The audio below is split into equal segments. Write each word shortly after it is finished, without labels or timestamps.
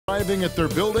Arriving at their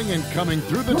building and coming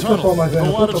through the tunnel with a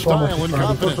lot of style and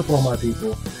confidence. What's up, all my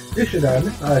people? This is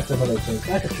Mr.I7Xink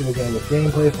Back at you again with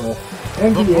gameplay for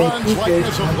NBA the bronze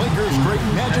likeness of Lakers great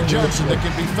Magic Johnson that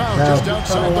can be found just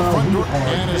outside the front door.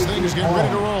 And as things get ready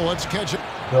to roll, let's catch it.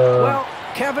 Well,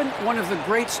 Kevin, one of the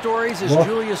great stories is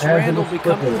Julius Randle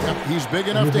becoming... He's big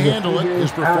enough to handle it. His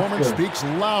performance speaks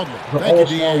loudly. Thank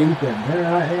you, DA. There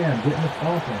I am, getting the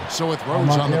stomping. So with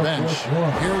Rhodes on the bench,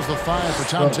 here's the 5 for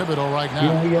Tom Thibodeau right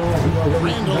now.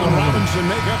 Randle and Robinson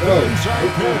make up the inside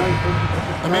pair.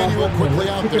 Immanuel quickly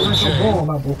out there, Jay.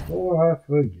 Before I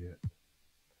forget.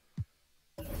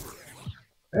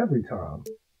 Every time.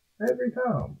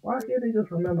 Why can't they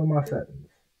just remember my settings?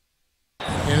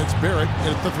 And it's Barrett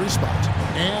at the 3 spot.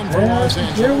 And for Los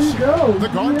Angeles, the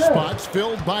guard spots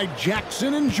filled by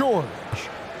Jackson and George.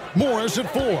 Morris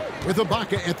at 4 with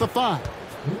Ibaka at the 5.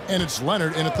 And it's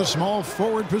Leonard in at the small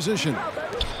forward position.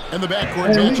 And the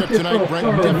backcourt matchup tonight,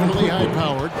 Brent, definitely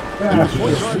high-powered. And the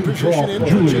point guard position in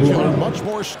particular, much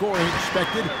more scoring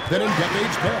expected than in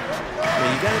decades past. Yeah,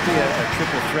 you got to be a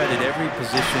triple threat at every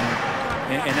position.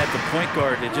 And at the point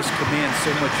guard, it just commands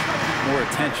so much more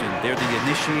attention. They're the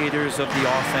initiators of the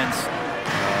offense.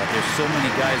 There's so many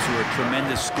guys who are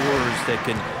tremendous scorers that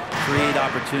can create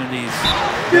opportunities,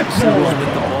 themselves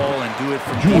with the ball and do it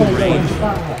from deep range.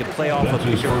 They can play off a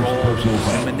bigger role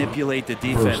and manipulate the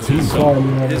defense. So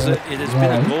it has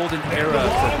been a golden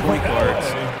era for point guards,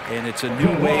 and it's a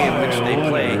new way in which they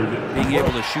play, being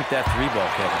able to shoot that 3-ball,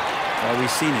 Kevin.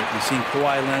 We've seen it. We've seen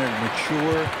Kawhi Leonard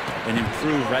mature and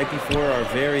improve right before our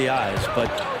very eyes. But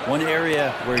one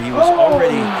area where he was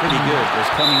already pretty good was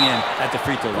coming in at the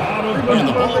free throw line. And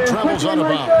the ball travels out of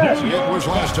bounds. It was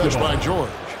last touched by George.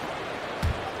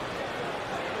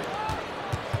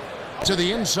 To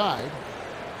the inside.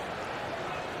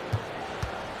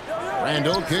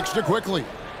 Randle kicks to Quickley.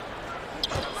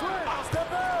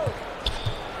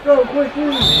 Go quickly!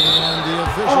 And the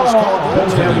officials call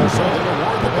goaltending, so they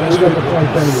award the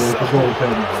best.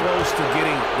 Close to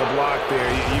getting the block there.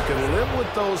 You can live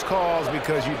with those calls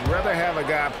because you'd rather have a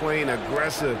guy playing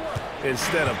aggressive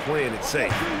instead of playing it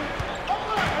safe.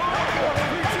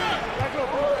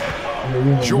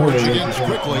 George against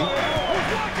Quickley.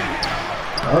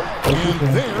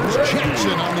 And there's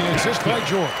Jackson on the assist by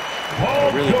George.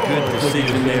 A really good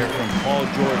decision there from Paul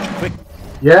George. Quick.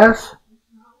 Yes?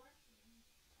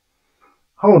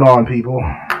 Hold on, people.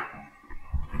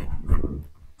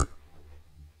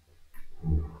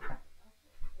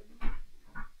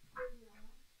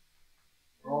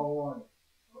 Wrong one.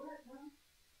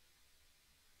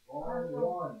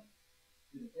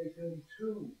 It's taking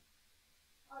 2.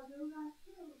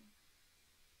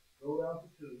 Go down to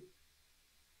 2.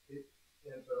 Hit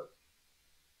enter.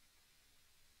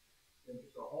 Then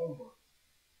it's a home run.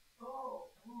 Oh.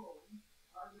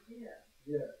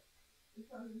 Yeah.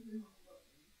 Okay.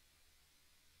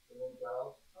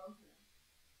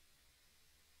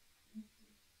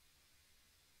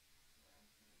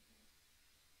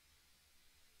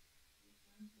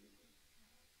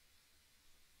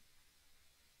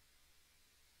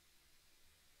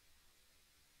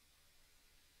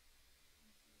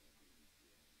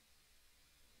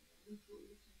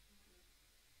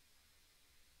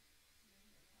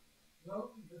 No,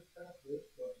 you just tap this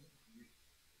button.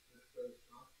 Just press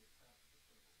stop.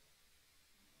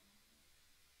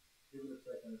 Give it a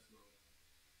second or so.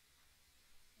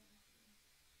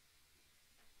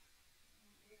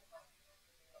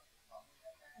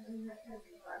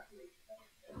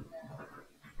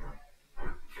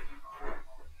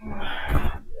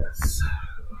 Yes.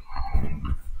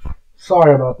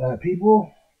 Sorry about that,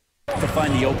 people. To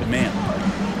find the open man.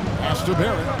 Pass to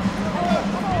Barrett.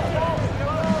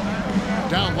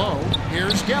 Down low.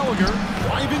 Here's Gallagher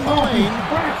driving the lane.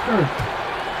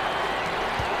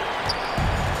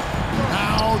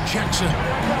 Now Jackson.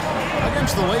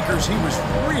 Against the Lakers, he was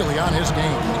really on his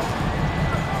game.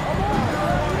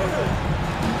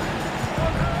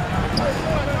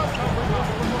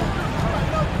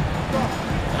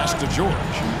 Pass to George.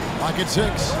 Pocket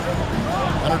 6.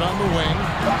 Leonard on the wing.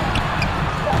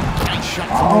 Nice shot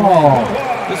from the wing.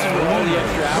 This is where all the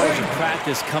extra hours of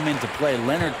practice come into play.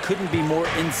 Leonard couldn't be more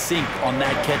in sync on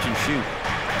that catch and shoot.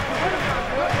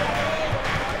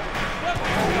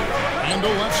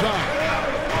 Randle left side.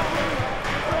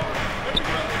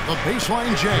 The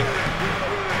baseline J.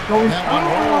 That one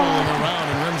rolling around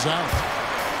and rims out.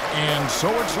 And so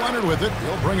it's Leonard with it.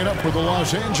 He'll bring it up for the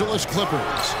Los Angeles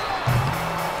Clippers.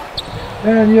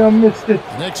 And you missed it.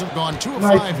 The Knicks have gone 2 of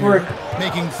 5 here,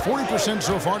 making 40%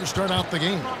 so far to start out the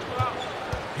game.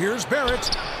 Here's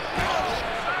Barrett.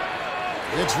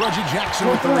 It's Reggie Jackson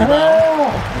with the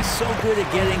rebound. He's so good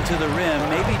at getting to the rim.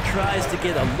 Maybe tries to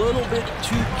get a little bit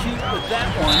too cute with that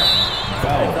one. I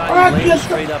thought he laid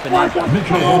straight up and in.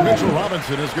 Mitchell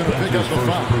Robinson is going to pick up the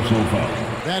foul.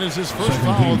 That is his first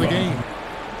foul of the game.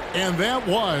 And that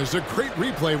was a great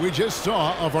replay we just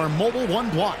saw of our mobile one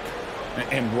block.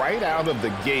 And right out of the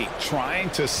gate, trying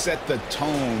to set the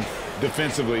tone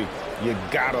defensively, you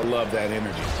got to love that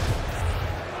energy.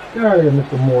 Get out of here,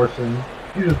 Mr. Morrison.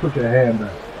 You just put your hand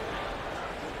back.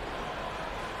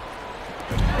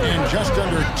 And just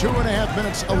under 2.5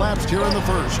 minutes elapsed here in the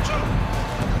first.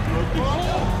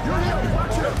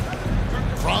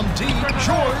 From deep,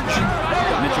 George.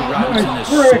 Mitchell Robinson is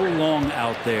so long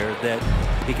out there that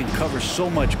he can cover so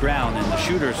much ground, and the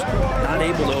shooter's not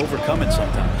able to overcome it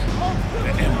sometimes.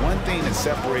 And one thing that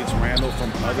separates Randle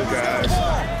from other guys,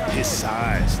 his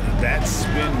size. That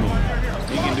spin move.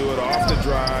 He can do it off the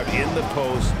drive, in the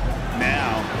post,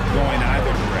 now going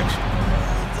either direction.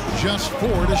 Just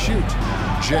 4 to shoot.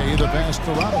 Jay the pass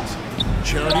to Robinson.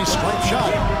 Charity stripe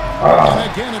shot.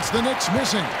 And again, it's the Knicks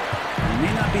missing. He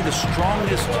may not be the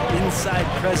strongest inside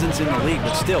presence in the league,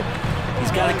 but still,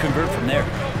 he's got to convert from there.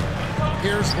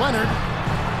 Here's Leonard.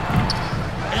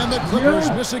 And the Clippers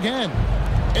miss again.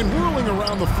 And whirling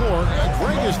around the floor,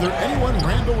 Greg, is there anyone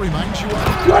Randle reminds you of?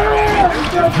 But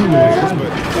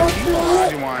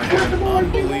Olajuwon has an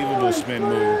unbelievable spin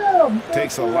move.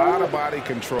 Takes a lot of body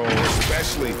control,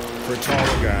 especially for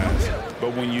taller guys.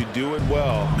 But when you do it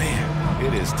well, man,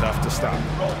 it is tough to stop.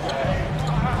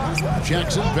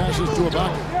 Jackson passes to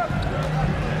Ibaka.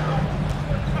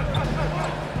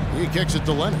 He kicks it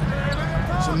to Leonard.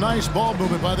 Some nice ball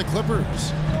movement by the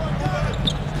Clippers.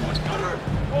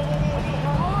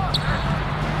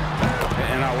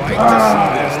 And I like to see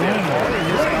this.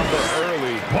 They're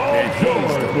early, and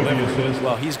he's delivering.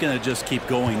 Well, he's going to just keep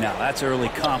going now. That's early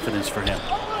confidence for him.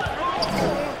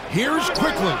 Here's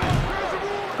Quickley.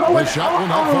 The shot will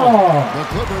not fall. The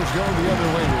Clippers going the other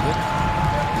way with it.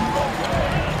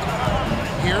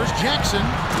 Here's Jackson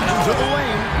into the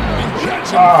lane, and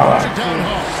Jackson throws it down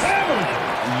home.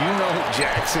 You know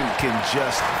Jackson can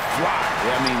just fly.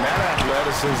 I mean, that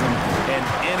athleticism and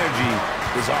energy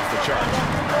is off the charts.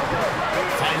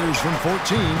 Fires from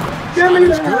 14. Shot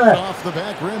is good off the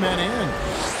back rim and in.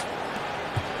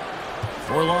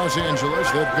 For Los Angeles,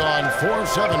 they've gone 4 of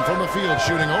 7 from the field,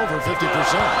 shooting over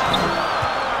 50%.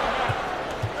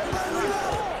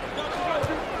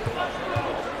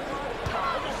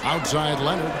 Outside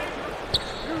Leonard.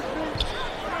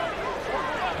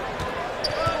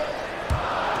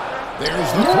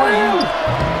 There's the 3.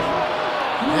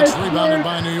 It's rebounded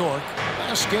by New York.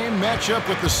 Last game matchup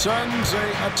with the Suns,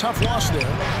 a tough loss there.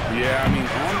 Yeah, I mean,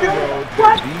 on the road, the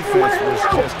defense was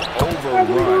just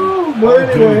overrun.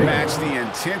 Couldn't match the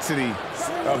intensity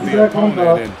of the opponent,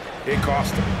 and it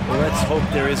cost them. Well, let's hope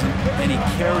there isn't any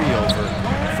carryover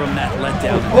from that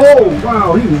letdown. Oh,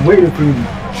 wow, he was waiting for me.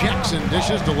 Jackson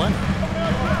dishes to Leonard.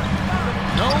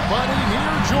 Nobody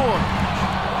near George.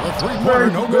 The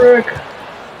three-pointer, no good.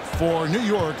 For New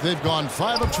York, they've gone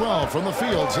 5 of 12 from the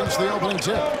field since the opening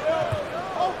tip.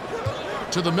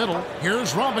 To the middle,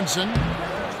 here's Robinson.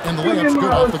 And the layup's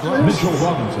good off the glass.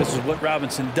 This is what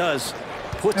Robinson does.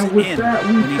 Puts it in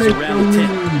when he's around the 10.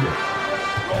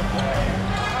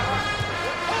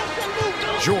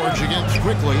 George against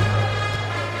Quickley.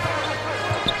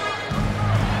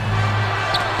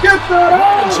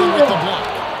 Robinson with the block.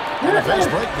 And a fast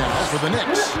break now for the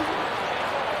Knicks.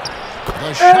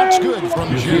 The shot's good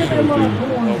from Jay.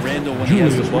 Well, Randle, when he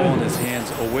has the ball in his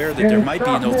hands, aware that there might be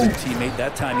an open teammate,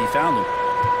 that time he found him.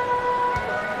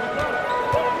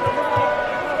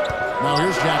 Now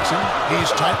here's Jackson. He's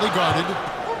tightly guarded.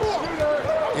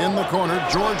 In the corner,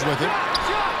 George with it.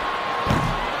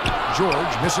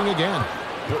 George missing again.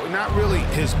 Not really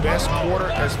his best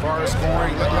quarter as far as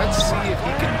scoring. Let's see if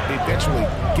he can eventually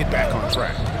get back on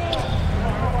track.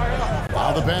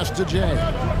 Now the pass to Jay.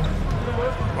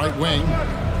 Right wing.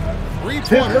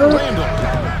 Three-pointer, Randle.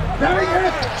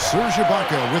 Serge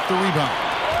Ibaka with the rebound.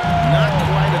 Not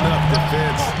quite enough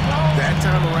defense. That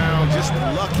time around, just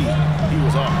lucky he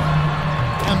was off.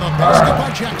 And the basket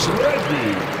by Jackson.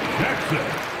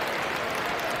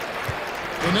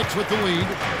 The Knicks with the lead.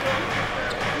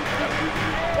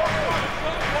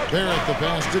 Barrett the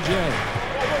pass to Jay.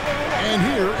 And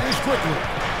here is Quickley.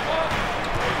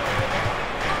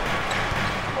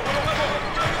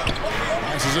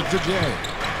 Passes it to Jay.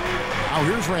 Now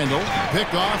here's Randle.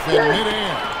 Pick off in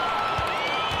midair.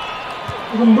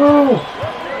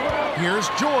 Here's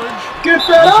George. Get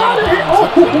that out of here!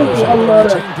 Oh, I love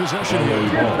it. Possession here.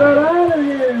 Get that out of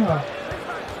here!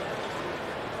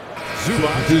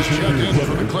 Zubac is checked in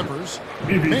for the Clippers.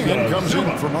 Man comes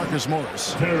in for Marcus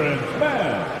Morris.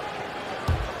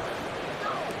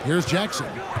 Here's Jackson.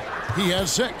 He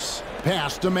has 6.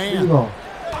 Pass to Man.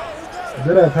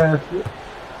 Did I pass it?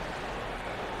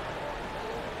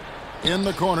 In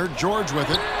the corner, George with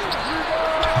it.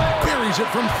 Buries it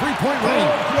from three-point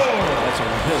range. That's a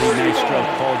really nice stroke.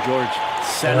 Paul George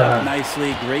set up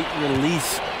nicely. Great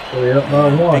release.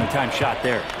 Big-time shot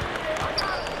there.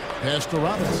 Pass to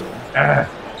Robinson.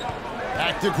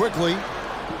 Back to Quickley.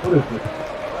 What is this?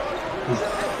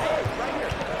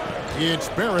 It's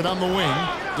Barrett on the wing.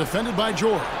 Defended by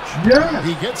George. Yeah.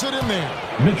 He gets it in there.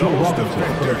 Those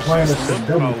defenders just look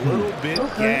a little bit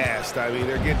gassed. I mean,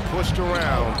 they're getting pushed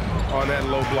around on that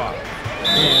low block.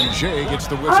 And Jay gets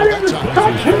the whistle that time.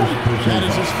 That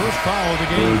is his first foul of the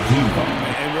game.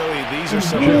 And really, these are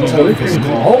some of the toughest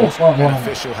calls an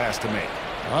official has to make.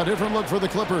 A different look for the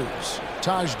Clippers.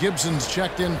 Taj Gibson's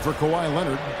checked in for Kawhi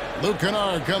Leonard. Luke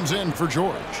Kennard comes in for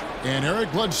George. And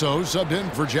Eric Bledsoe subbed in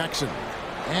for Jackson.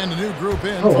 And a new group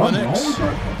in for the Knicks.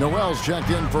 Noel's checked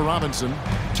in for Robinson.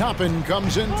 Toppin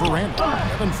comes in for Randle.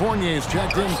 Evan Fournier's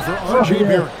checked in for R.J.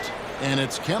 Barrett. And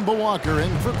it's Kemba Walker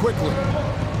in for Quickley.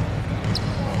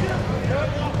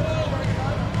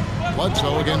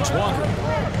 Bledsoe against Walker.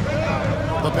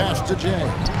 The pass to Jay.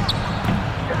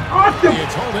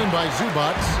 It's hauled in by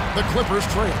Zubac. The Clippers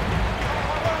trail.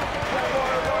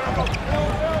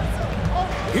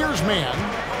 Here's Man.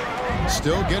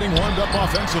 Still getting warmed up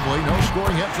offensively. No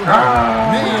scoring yet from him.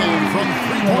 Nailed from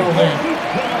three-point land.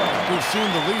 We've seen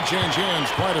the lead change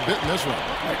hands quite a bit in this one.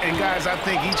 And guys, I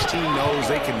think each team knows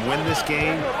they can win this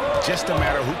game. Just a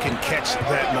matter who can catch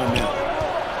that momentum.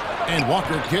 And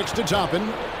Walker kicks to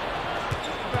Toppin.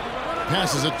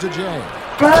 Passes it to Jay.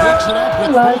 Takes it up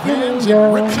with both hands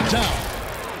and rips it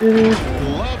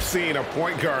down. Love seeing a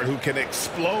point guard who can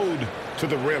explode to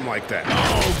the rim like that.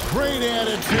 Oh, great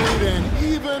attitude and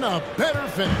even a better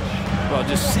finish. Well,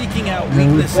 just seeking out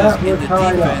weaknesses in the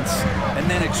defense and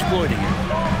then exploiting it.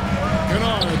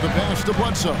 Kennard, the pass to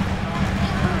Bledsoe.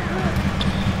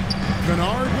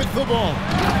 Kennard with the ball.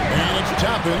 And it's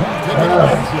Toppin.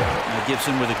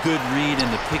 Gibson with a good read in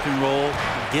the pick and roll.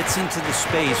 Gets into the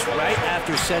space right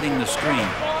after setting the screen.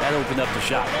 That opened up the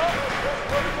shot.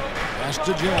 Pass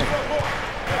to Jay.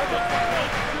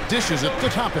 Dishes it to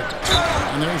Toppin.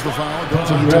 And there's the foul.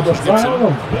 Goes on to Gibson.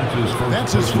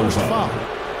 That's his first foul.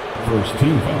 First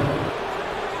team foul.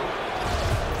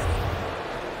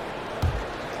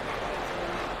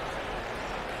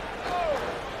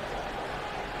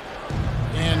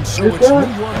 And so it's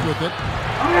New York with it.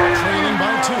 Trailing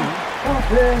by 2.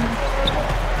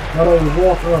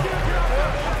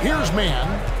 Here's Man.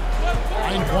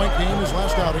 9-point game his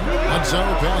last outing. Bledsoe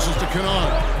passes to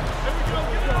Kennard.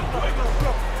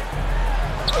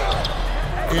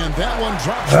 And that one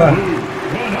drops through.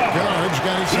 Kennard's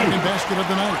got his second basket of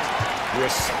the night.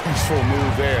 Resourceful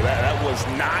move there. That was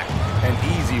not an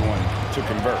easy one to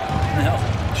convert. No,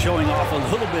 showing off a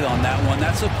little bit on that one.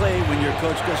 That's a play when your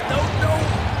coach goes, no.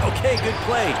 Okay, good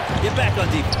play. Get back on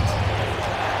defense.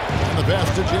 And the pass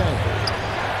to Jay.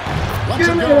 Lets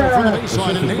it go from the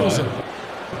baseline and nails it.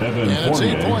 And it's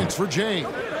 8 points for Jay.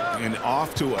 And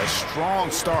off to a strong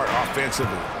start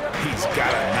offensively. He's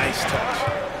got a nice touch.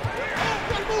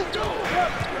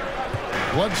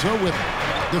 Bledsoe with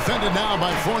it. Defended now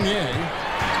by Fournier.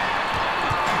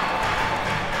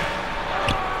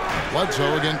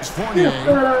 Bledsoe against Fournier.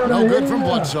 No good from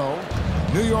Bledsoe.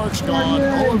 New York's gone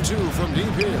 0-2 from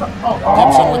deep here.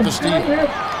 Gibson with the steal.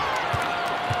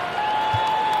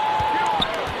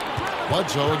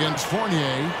 Bledsoe against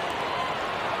Fournier.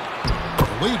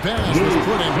 The lead pass was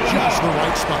put in just the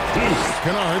right spot.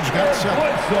 Kennard's got 7.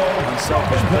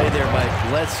 Unselfish play there by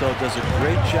Bledsoe. Does a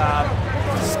great job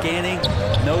scanning,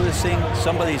 noticing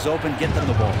somebody's open, get them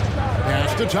the ball.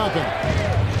 Pass to Toppin.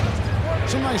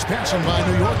 Some nice passing by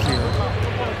New York here.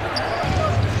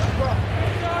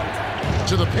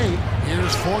 To the paint.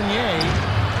 Here's Fournier.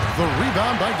 The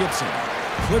rebound by Gibson.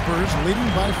 Clippers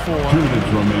leading by 4. 2 minutes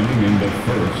remaining in the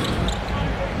first.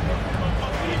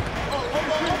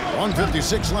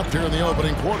 1:56 left here in the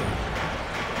opening quarter.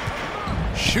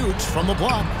 Shoots from the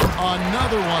block.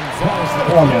 Another one falls for the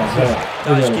Clippers.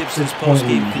 Taj Gibson's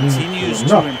postgame continues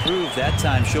to improve, that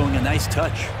time showing a nice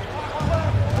touch.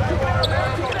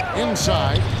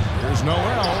 Inside, there's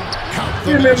Noel. Count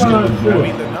the minutes. I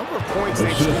mean, the number of points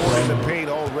they've scored in the paint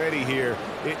already here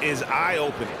is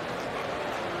eye-opening.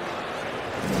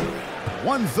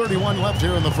 1:31 left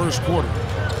here in the first quarter.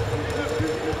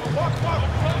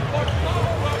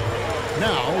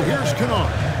 Now, here's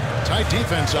Kennard. Tight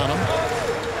defense on him.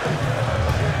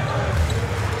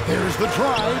 There's the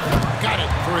drive. Got it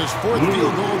for his 4th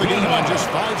field goal of the game on just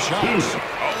 5 shots.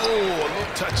 Oh, a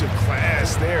little touch of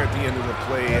class there at the end of the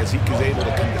play as he was able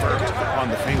to convert on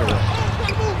the finger roll.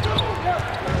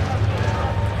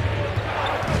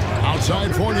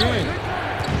 Outside Fournier.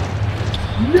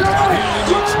 And he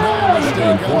makes no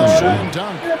mistake on the slam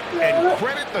dunk. And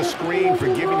credit the screen for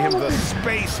giving him the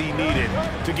space he needed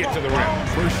to get to the rim.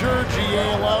 For sure,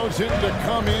 GA allows him to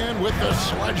come in with the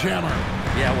sledgehammer.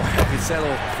 Yeah, well, have you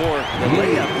settle for the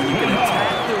layup when you can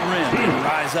attack the rim and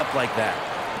rise up like that?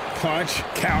 Punch,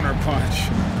 counter punch.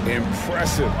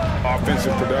 Impressive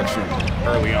offensive production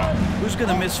early on. Who's going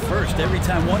to miss first? Every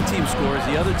time one team scores,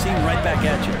 the other team right back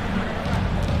at you.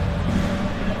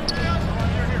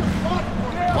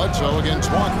 Bledsoe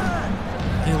against Walker.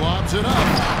 He lobs it up.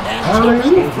 And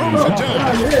throws it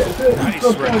down.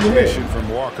 Nice recognition from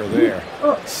Walker there.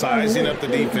 Sizing up the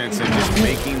defense and just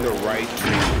making the right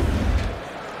read.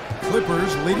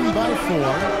 Clippers leading by 4.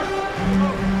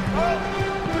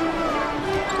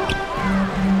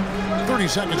 30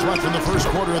 seconds left in the first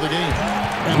quarter of the game.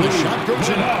 And the shot goes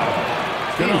in.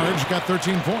 Kennard's got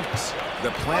 13 points.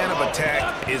 The plan of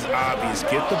attack is obvious.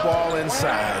 Get the ball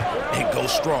inside and go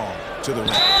strong to the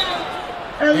rim.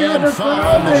 And 5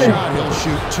 on the shot. He'll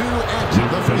shoot 2 at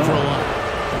the free throw line.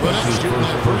 But that's shooting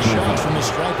that first shot from the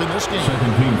stripe in this game.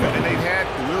 And they've had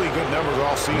really good numbers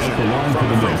all season from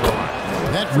the free throw line.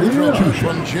 That free throw comes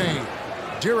from Jay.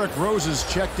 Derrick Rose is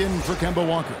checked in for Kemba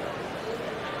Walker.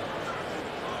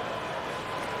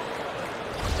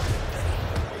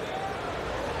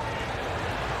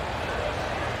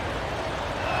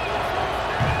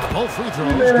 Both free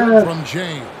throws good from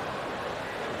Jay.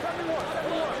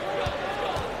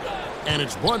 And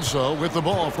it's Bledsoe with the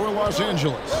ball for Los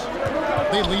Angeles.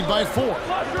 They lead by 4.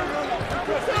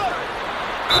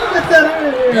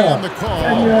 And the call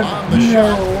on the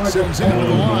shot sends him to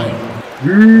the line.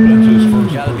 You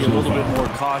got to be a little bit more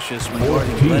cautious when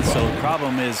guarding Bledsoe. The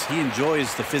problem is he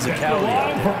enjoys the physicality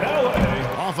out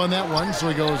there. Off on that one, so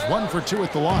he goes 1 for 2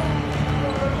 at the line.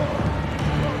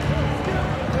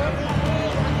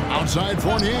 Outside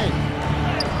Fournier.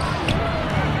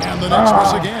 And the next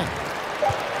miss again.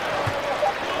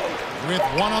 With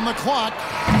 1 on the clock.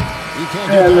 He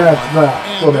can't do that one.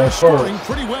 And they're scoring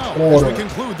pretty well as we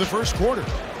conclude the first quarter.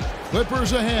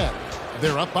 Clippers ahead.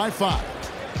 They're up by 5.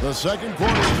 The second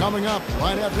quarter coming up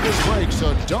right after this break,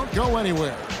 so don't go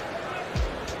anywhere.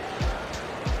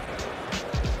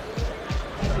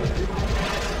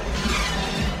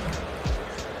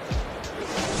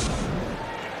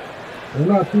 We're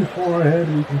not too far ahead.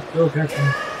 We can still catch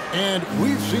them. And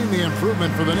we've seen the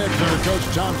improvement for the Knicks under Coach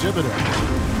Tom Thibodeau.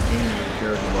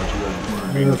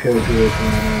 Okay, good.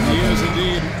 He is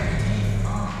indeed.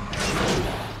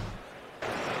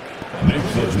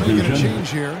 There's making a change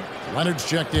here. Leonard's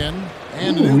checked in.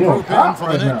 And a new group in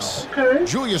for the Knicks. Okay.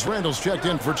 Julius Randle's checked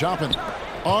in for Toppin.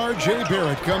 R.J.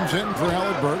 Barrett comes in for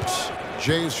Alec Burks.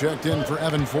 Jay's checked in for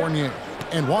Evan Fournier.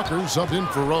 And Walker subbed in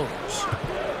for Rose.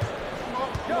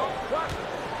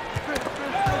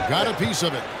 Got a piece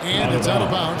of it, and it's out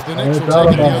of bounds. The Knicks will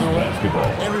take it the other way.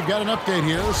 And we've got an update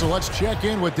here, so let's check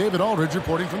in with David Aldridge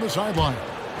reporting from the sideline.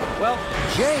 Well,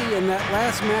 Jay in that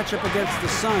last matchup against the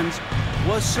Suns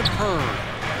was superb.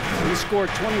 He scored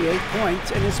 28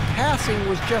 points, and his passing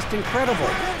was just incredible.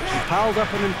 He piled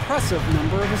up an impressive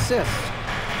number of assists.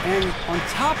 And on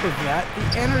top of that,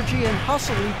 the energy and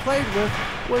hustle he played with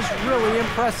was really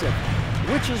impressive,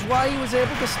 which is why he was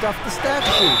able to stuff the stat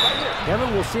sheet.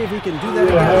 Kevin, we'll see if he can do that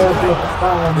again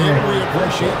tonight. And we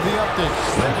appreciate the update.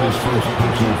 That's his first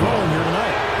pitching ball here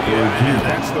tonight. Yeah, and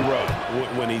that's the rub.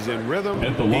 When he's in rhythm,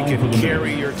 he can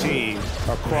carry your team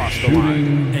across the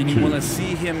line. And you want to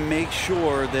see him make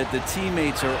sure that the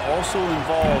teammates are also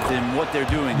involved in what they're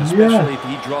doing, especially if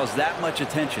he draws that much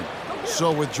attention.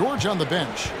 So with George on the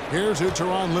bench, here's who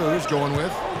Tyronn Lue's going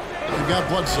with. We've got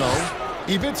Bledsoe.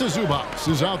 Ivica Zubac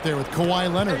is out there with Kawhi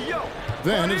Leonard.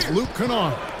 Then it's Luke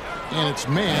Kennard. And it's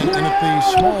man in at the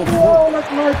small forward.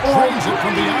 Trains it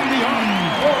from beyond the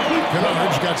arc.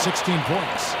 Kennard's got 16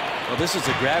 points. Well, this is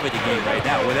a gravity game right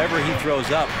now. Whatever he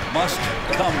throws up must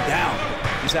come down.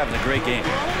 He's having a great game.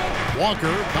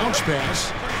 Walker, bounce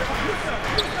pass.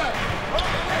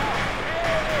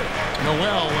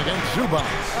 Noel against Zubac.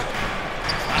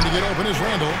 Trying to get open is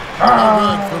Randle.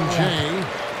 Good from Jay.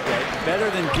 Yeah, better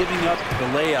than giving up the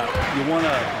layup. You want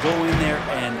to go in there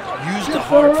and use the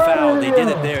hard foul. They did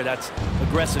it there. That's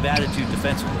aggressive attitude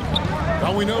defensively.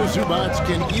 Well, we know Zubac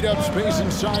can eat up space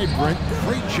inside, Brent.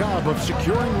 Great job of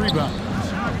securing rebounds.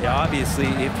 Yeah, obviously,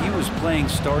 if he was playing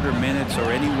starter minutes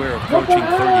or anywhere approaching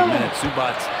 30 minutes,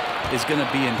 Zubac is going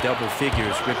to be in double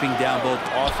figures, ripping down both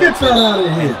offensive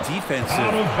and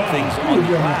defensive things on the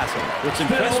glass. What's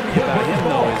impressed me about him,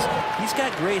 though, is he's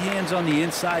got great hands on the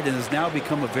inside and has now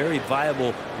become a very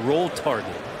viable roll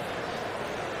target.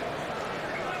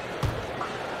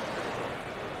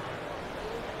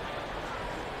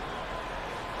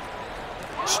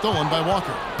 Stolen by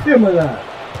Walker. Give me that.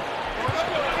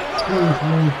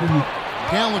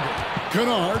 Gallagher.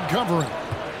 Kennard covering.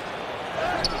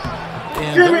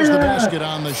 And there's the basket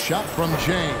on the shot from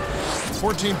James.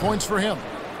 14 points for him.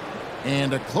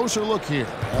 And a closer look here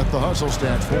at the hustle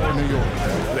stats for New York.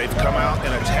 They've come out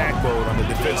in attack mode on the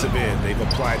defensive end. They've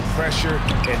applied pressure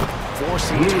and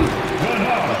forcing teams.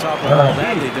 On top of all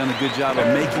that, they've done a good job of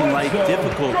making life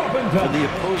difficult for the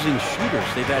opposing shooters.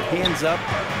 They've had hands up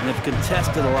and have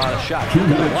contested a lot of shots. Some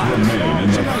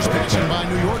nice passing by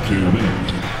New York here.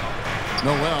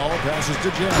 Noel passes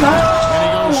to James. And he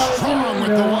goes strong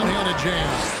with the one-handed jam.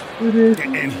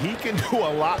 And he can do a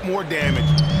lot more damage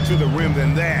to the rim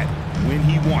than that when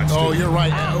he wants to. Oh, you're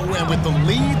right. And with the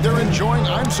lead they're enjoying,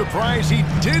 I'm surprised he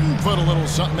didn't put a little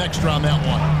something extra on that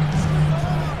one.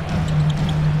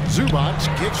 Zubac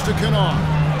kicks to Kennard.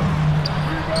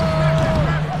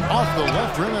 Off the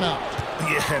left rim and out.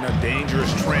 Yeah, and a dangerous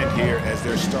trend here as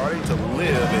they're starting to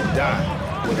live and die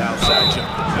with outside jump.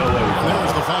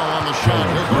 There's the foul on the shot.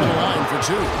 He'll go to the line for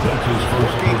two.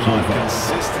 Working on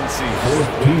consistency with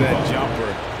that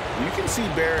jumper. You can see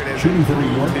Barrett has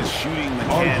improved his shooting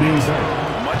mechanics.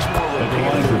 Much more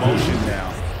repeated motion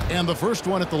now. And the first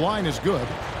one at the line is good.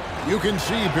 You can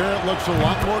see Barrett looks a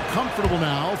lot more comfortable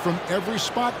now from every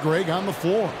spot, Greg, on the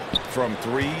floor. From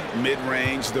three,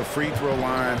 mid-range, the free throw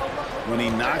line. When he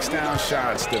knocks down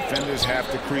shots, defenders have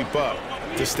to creep up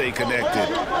to stay connected.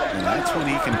 And that's when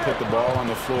he can put the ball on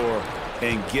the floor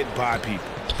and get by people.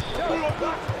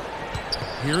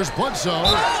 Here's Bledsoe.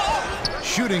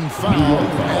 Shooting foul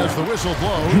as the whistle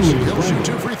blows. He'll shoot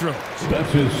two free throws.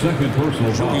 That's his second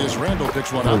personal foul. Julius Randle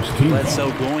picks one up.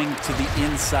 Bledsoe going to the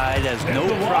inside has no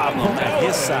problem at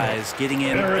his size getting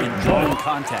in and drawing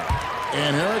contact.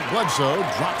 And Eric Bledsoe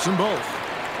drops them both.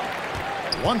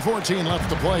 1:14 left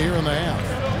to play here in the half.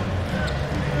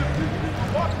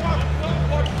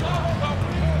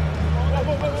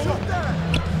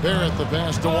 Barrett the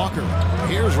pass to Walker.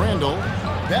 Here's Randle.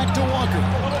 Back to Walker.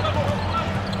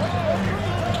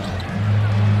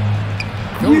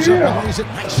 Goes up and lays it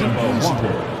nice and easy.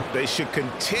 They should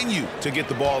continue to get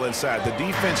the ball inside. The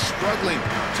defense struggling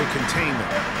to contain them.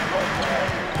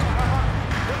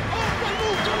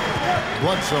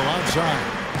 Bledsoe outside.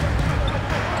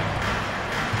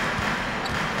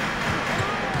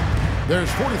 There's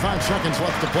 45 seconds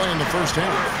left to play in the first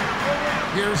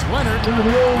half. Here's Leonard.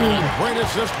 And a great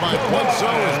assist by Bledsoe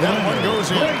as that one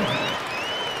goes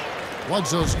in.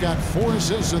 Bledsoe's got 4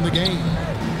 assists in the game.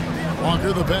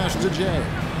 Walker the pass to Jay.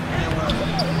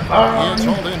 It's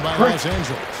hauled in by Los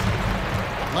Angeles.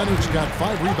 Leonard's got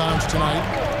 5 rebounds tonight.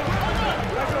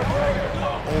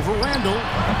 Over Randle.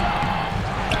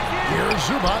 Here's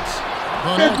Zubac.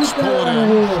 The Knicks pull it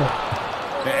in.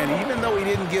 And even though he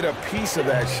didn't get a piece of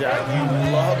that shot, you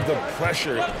love the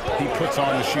pressure he puts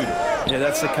on the shooter. Yeah,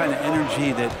 that's the kind of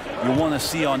energy that you want to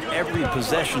see on every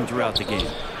possession throughout the game.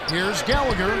 Here's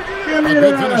Gallagher. A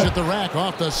good finish at the rack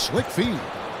off the slick feed.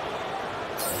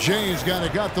 Jay's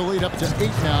got the lead up to 8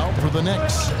 now for the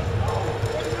Knicks.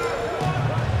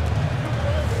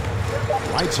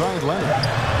 Right side Leonard.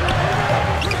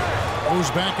 Goes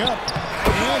back up.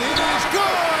 And it is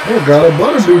good! Oh, got a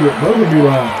Butterby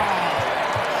line.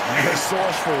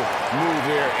 Resourceful move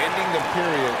there, ending the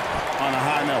period on a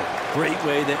high note. Great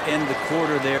way to end the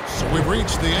quarter there. So we've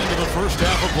reached the end of the first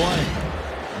half of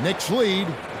play. Knicks lead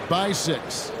by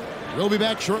 6. We'll be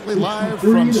back shortly live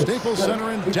from Staples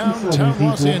Center in downtown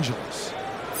Los Angeles.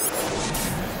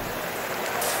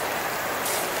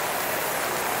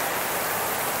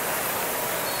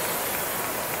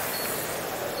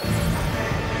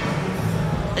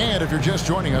 And if you're just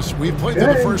joining us, we've played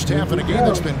through the first half in a game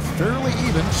that's been fairly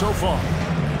even so far.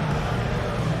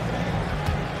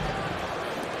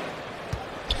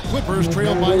 Clippers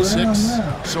trail by 6,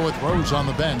 so it Rose on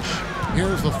the bench.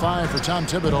 Here's the 5 for Tom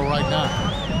Thibodeau right now.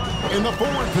 In the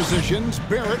forward positions,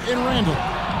 Barrett and Randle.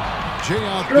 Jay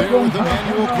out there with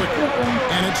Immanuel quickly.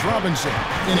 And it's Robinson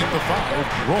in at the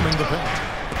 5, roaming the paint.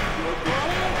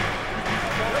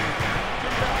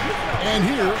 And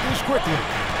here is Quickley.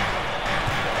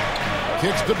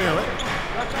 Kicks to Barrett.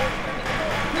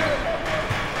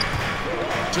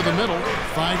 To the middle,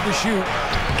 5 to shoot.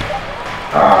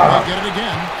 They get it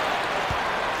again.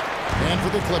 And for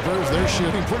the Clippers, they're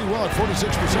shooting pretty well at 46%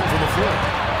 from the floor.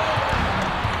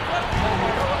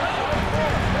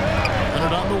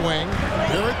 Leonard on the wing.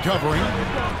 Barrett covering.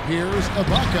 Here's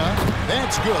Ibaka.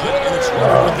 That's good, and it's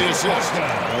Leonard with the assist.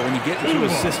 Well, when you get into a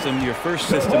system, your first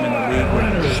system in the league,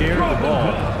 where you share the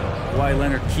ball, Kawhi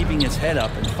Leonard keeping his head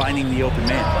up and finding the open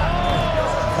man.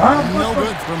 No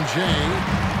good from Jay.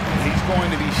 He's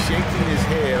going to be shaking his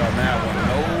head on that one.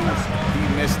 Knows he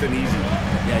missed an easy one.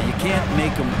 Yeah, you can't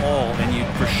make them all, and you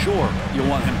for sure you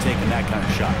want him taking that kind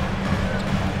of shot.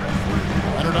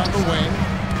 Leonard on the wing.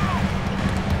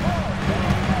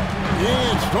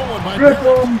 Yeah, it's stolen by Barrett.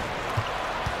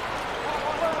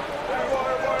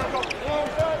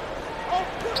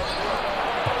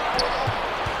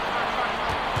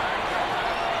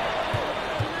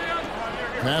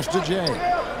 Pass to Jay.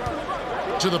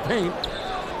 To the paint.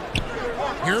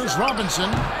 Here's Robinson.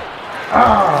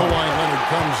 Kawhi Leonard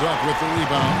comes up with the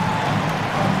rebound.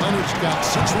 Leonard's got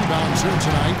 6 rebounds here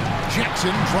tonight.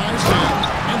 Jackson tries in,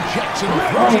 and Jackson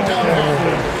throws it down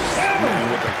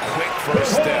And with a quick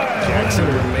first step, Jackson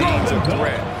remains a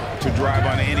threat to drive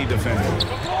on any defender.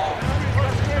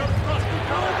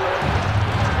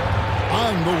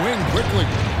 On the wing quickly.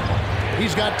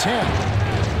 He's got 10.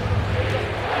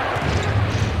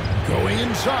 Going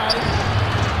inside.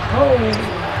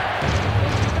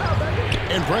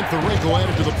 And Brent, the wrinkle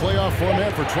added to the playoff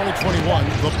format for 2021.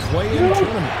 The play-in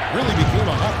tournament really became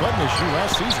a hot-button issue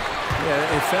last season.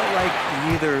 Yeah, it felt like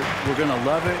you either were going to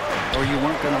love it or you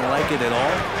weren't going to like it at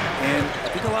all. And I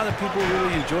think a lot of people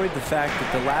really enjoyed the fact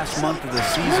that the last month of the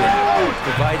season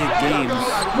provided games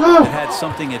that had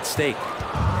something at stake.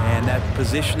 And that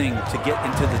positioning to get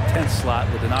into the 10th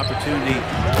slot with an opportunity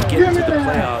to get into the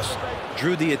playoffs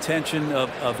drew the attention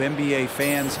of NBA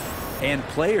fans and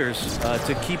players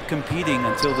to keep competing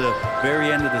until the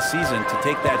very end of the season to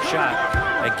take that shot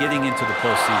at getting into the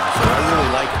postseason. So I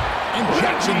really like it. And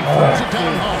Jackson throws it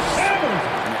down home.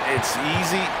 It's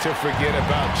easy to forget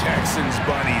about Jackson's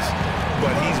bunnies,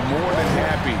 but he's more than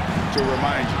happy to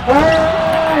remind you.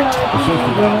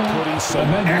 Putting some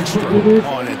extra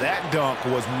on it. That dunk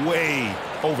was way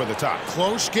over the top.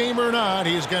 Close game or not,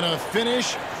 he's going to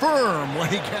finish firm when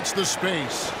he gets the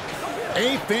space.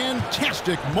 A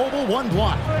fantastic mobile one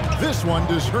block. This one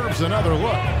deserves another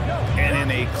look. And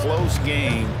in a close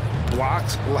game,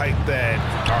 blocks like that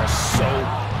are so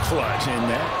clutch, and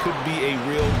that could be a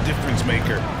real difference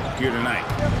maker here tonight.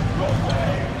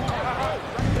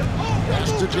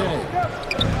 Pass to Jay.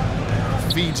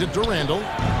 Feeds it to Randle.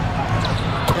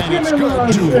 And it's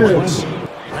good. 2 points.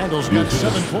 Randle's got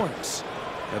 7 points.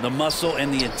 And the muscle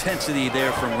and the intensity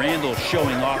there from Randle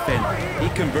showing off, and he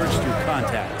converts through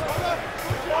contact.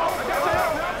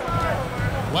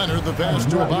 Leonard the pass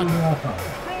to Ibaka.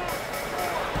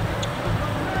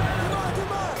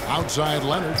 Outside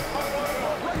Leonard.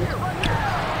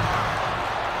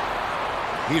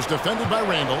 He's defended by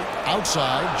Randle.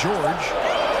 Outside George.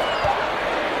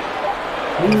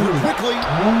 Quickly.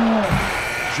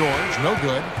 George, no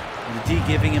good. The D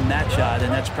giving him that shot, and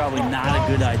that's probably not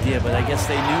a good idea, but I guess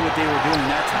they knew what they were doing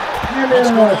that time. Let's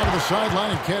go down to the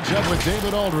sideline and catch up with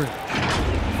David Aldridge.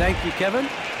 Thank you, Kevin.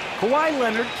 Kawhi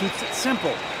Leonard keeps it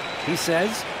simple. He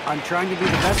says, I'm trying to be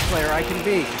the best player I can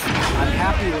be. I'm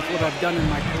happy with what I've done in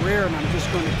my career, and I'm just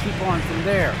going to keep on from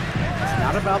there. It's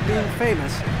not about being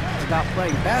famous. It's about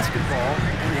playing basketball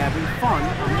and having fun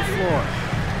on the floor.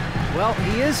 Well,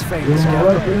 he is famous,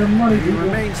 Kevin. He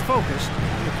remains focused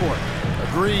on the court.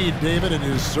 Agreed, David. It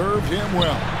has served him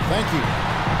well. Thank you.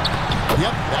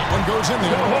 Yep, that one goes in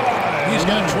there. He's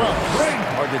got 12.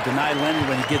 Hard to deny Leonard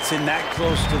when he gets in that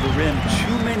close to the rim.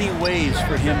 Too many ways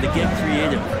for him to get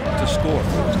creative to score.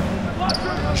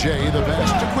 Jay the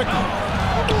pass to Quickley.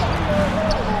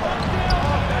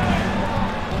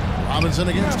 Robinson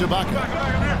against Ibaka.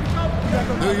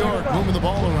 New York moving the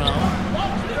ball around.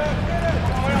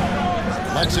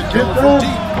 Lets it go from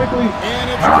deep. And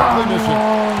it's quickly missing.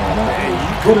 And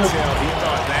you could tell he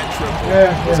thought that triple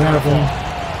was going to fall.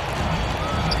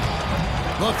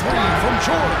 The 3 from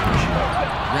George.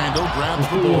 Randle grabs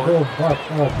the board.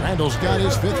 Randle's got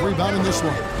his 5th rebound in this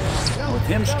one. With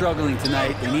him struggling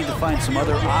tonight, they need to find some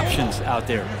other options out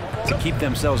there to keep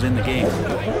themselves in the game.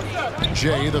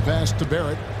 Jay the pass to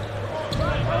Barrett.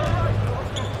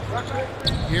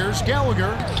 Here's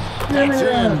Gallagher. That's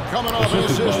in. Coming off an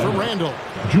assist from Randle.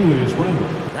 Julius Randle.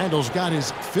 Randle's got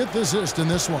his 5th assist in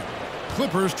this one.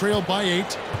 Clippers trailed by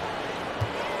 8.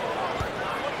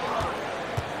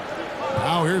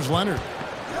 Now here's Leonard.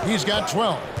 He's got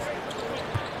 12.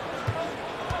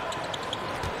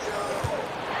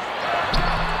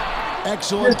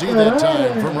 Excellent D that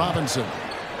time from Robinson.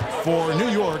 For New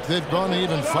York, they've gone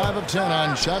even 5 of 10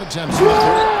 on shot attempts.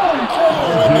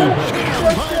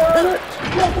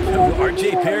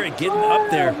 R.J. Barrett getting up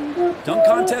there. Dunk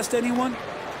contest, anyone?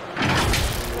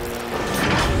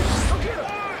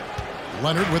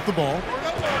 Leonard with the ball.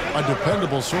 A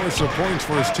dependable source of points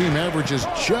for his team, averages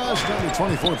just under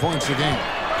 24 points a game.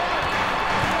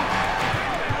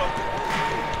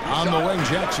 On the wing,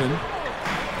 Jackson.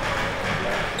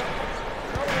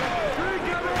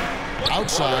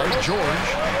 Outside, George.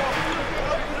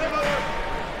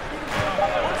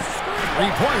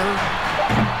 Three-pointer.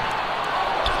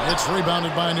 It's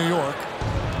rebounded by New York.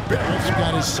 Barrett's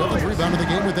got his 7th rebound of the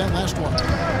game with that last one.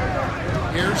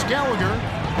 Here's Gallagher.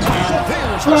 And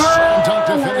there's the slam dunk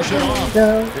to finish it off.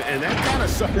 And that kind of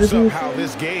sums up how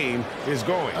this game is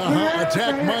going.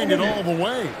 Attack-minded all the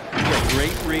way. A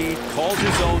great read, calls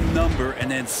his own number,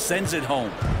 and then sends it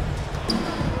home.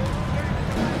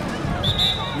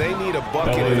 They need a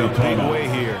bucket in a big way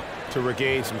here to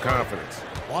regain some confidence.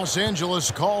 Los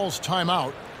Angeles calls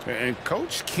timeout. And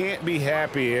Coach can't be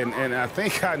happy, and I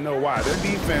think I know why. Their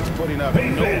defense putting up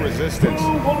no resistance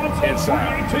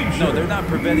inside. No, they're not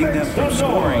preventing them from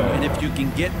scoring. And if you can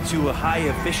get to a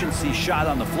high-efficiency shot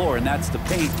on the floor, and that's the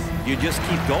paint, you just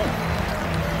keep going.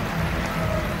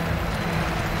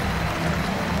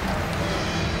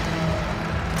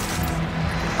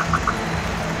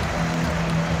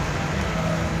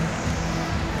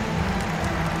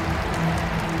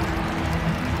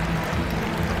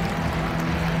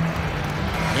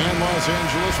 Los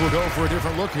Angeles will go for a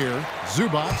different look here.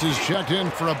 Zubac is checked in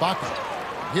for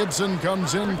Ibaka. Gibson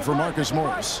comes in for Marcus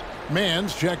Morris.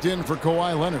 Mann's checked in for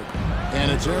Kawhi Leonard.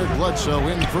 And it's Eric Bledsoe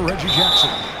in for Reggie Jackson.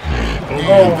 And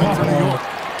then for New York,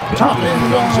 Toppin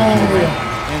comes in for Randle.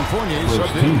 And Fournier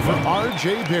subbed in for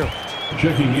R.J. Barrett.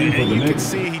 Checking in for the You can Knicks.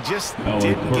 see he just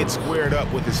didn't get squared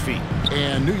up with his feet.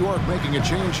 And New York making a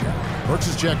change here. Brooks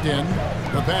is checked in.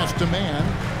 The pass to Mann.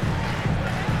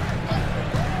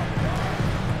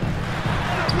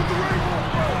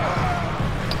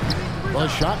 The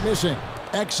shot missing.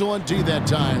 Excellent D that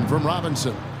time from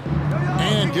Robinson.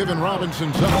 And given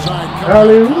Robinson's upside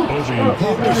cover, it was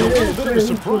a little bit of a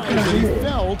surprise that he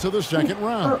fell to the second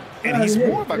round. And he's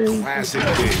more of a classic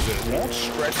big that won't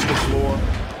stretch the floor.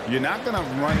 You're not going to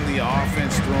run the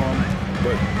offense through him,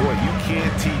 but boy, you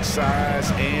can't teach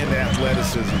size and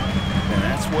athleticism, and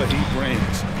that's what he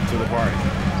brings to the party.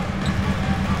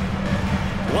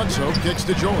 Bledsoe kicks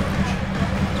to George.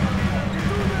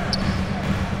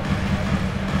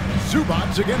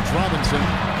 Zubac against Robinson.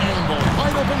 And the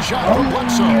wide open shot from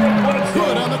Bledsoe.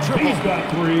 Good on the triple. He's got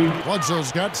 3.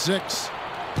 Bledsoe's got 6.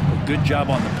 Good job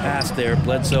on the pass there.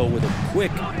 Bledsoe with a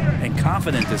quick and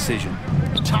confident decision.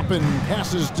 Toppin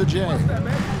passes to Jay.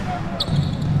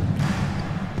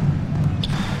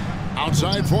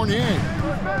 Outside Fournier.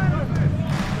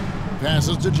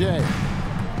 Passes to Jay.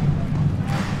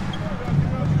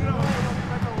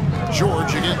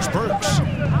 George against Burks.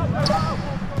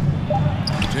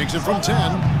 Takes it from 10.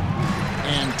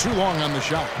 And too long on the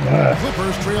shot.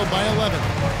 Clippers trailed by 11.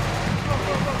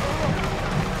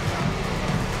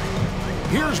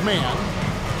 Here's Mann.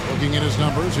 Looking at his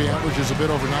numbers, he averages a bit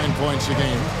over 9 points a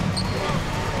game.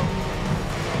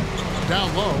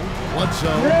 Down low,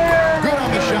 Bledsoe. Good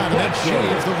on the shot, and that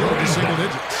shaves the lead to single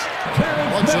digits.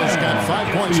 Bledsoe's got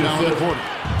 5 points now in the quarter.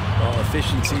 Well,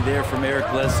 efficiency there from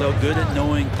Eric Bledsoe. Good at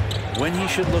knowing when he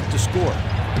should look to score.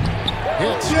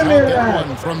 Hits that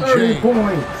one from Jay.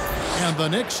 And the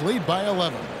Knicks lead by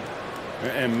 11.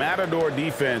 And Matador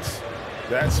defense,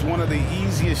 that's one of the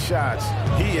easiest shots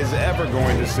he is ever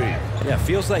going to see. Yeah,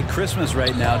 feels like Christmas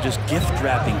right now, just gift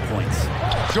wrapping points.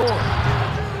 Sure.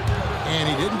 And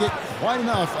he didn't get quite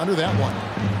enough under that one.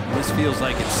 This feels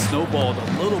like it's snowballed a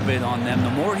little bit on them.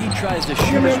 The more he tries to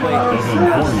shoot his way out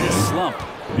of the slump,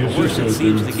 the worse it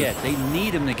seems to get. They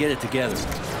need him to get it together.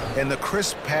 And the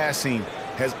crisp passing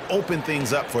has opened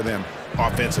things up for them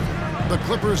offensively. The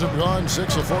Clippers have gone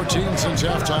 6 of 14 since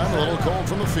halftime. A little cold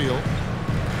from the field.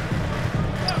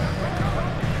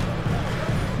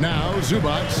 Now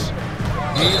Zubac.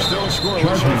 He's still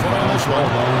scoreless so far on this one.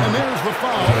 And there's the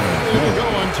foul. It'll go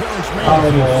on Terrence Mann.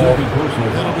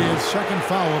 That'll be his second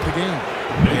foul of the game.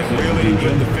 And really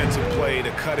good defensive play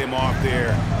to cut him off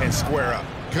there and square up.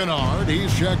 Kennard,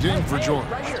 he's checked in for George.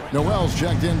 Noel's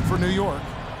checked in for New York.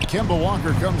 Kemba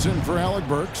Walker comes in for Alec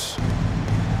Burks.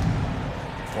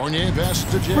 Fournier passes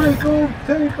to Jay. Take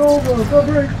over, the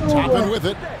break's over. Toppin with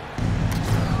it.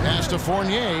 Pass to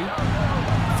Fournier.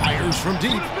 Fires from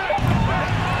deep.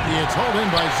 It's hauled in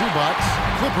by Zubac.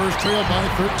 Clippers trail by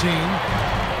 13.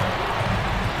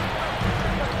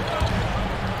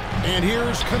 And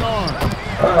here's Kennard.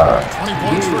 20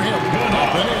 points for him.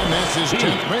 Toppin, and that's his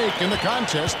 10th make in the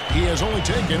contest. He has only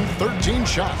taken 13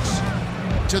 shots.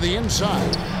 To the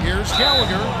inside. Here's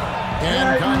Gallagher.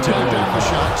 And contact on the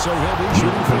shot, so he'll be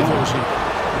shooting free throws here.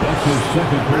 That's his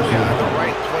second Really personal on the foul.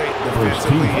 right play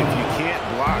defensively. If you can't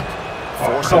block,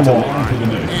 force it to the line.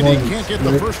 And he can't get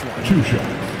the first one. 2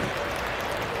 shots.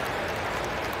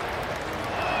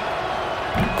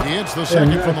 He hits the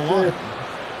second from the line.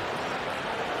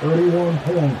 31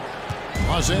 points.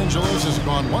 Los Angeles has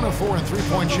gone 1 of 4 in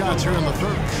three-point shots here in the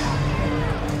third.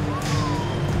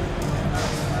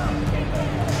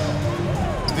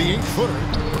 The 8-footer,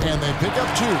 and they pick up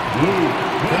 2.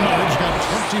 Bernard's got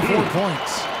 24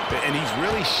 points. And he's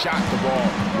really shot the ball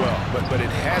well, but it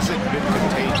hasn't been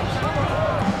contagious.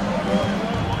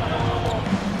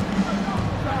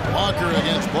 Walker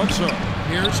against Bledsoe.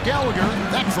 Here's Gallagher.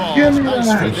 That falls.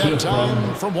 Nice feed that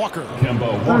time from Walker. And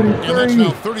that's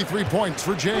now 33 points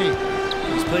for Jay.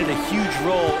 He's played a huge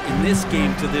role in this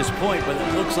game to this point, but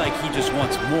it looks like he just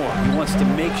wants more. He wants to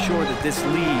make sure that this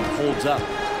lead holds up.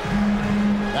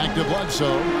 Back to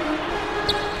Bledsoe.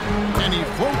 And he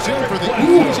floats in for the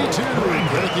easy 2.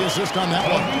 Get the assist on that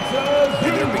one.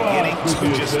 And they're beginning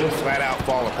to just flat out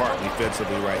fall apart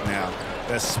defensively right now,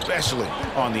 especially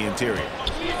on the interior.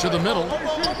 To the middle.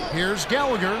 Here's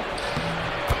Gallagher.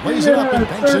 Lays it up and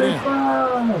banks it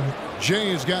in.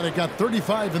 Jay's got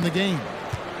 35 in the game.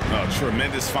 Oh,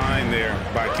 tremendous find there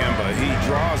by Kemba. He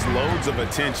draws loads of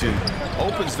attention,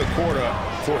 opens the court up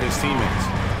for his teammates.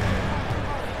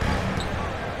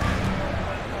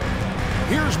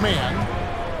 Here's Man.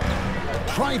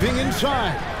 Driving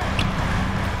inside.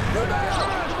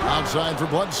 Outside for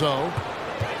Bledsoe.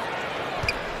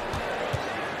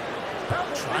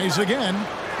 Tries again.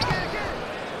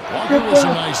 Walker with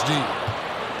some nice D.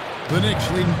 The Knicks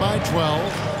leading by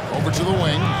 12. Over to the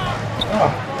wing.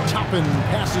 Toppin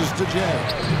passes to Jay.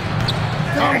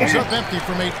 Comes up empty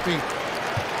from 8 feet.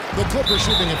 The Clippers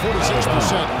shooting at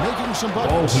 46%, making some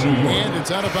buckets. And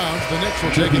it's out of bounds. The Knicks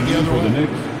will take it the other way.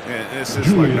 And this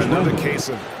is like another case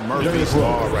of Murphy's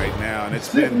Law right now. And it's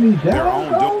been their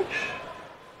own doing.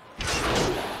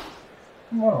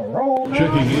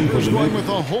 Checking in for Clippers the going Knicks. with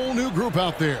a whole new group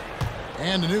out there.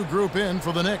 And a new group in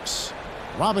for the Knicks.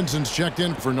 Robinson's checked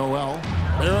in for Noel.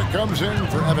 Barrett comes in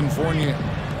for Evan Fournier.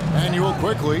 Immanuel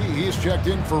Quickley, he's checked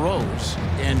in for Rose.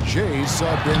 And Jay's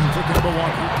subbed in for Kemba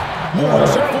Walker.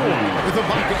 Morris at 4 with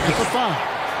Ibaka at the 5.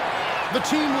 The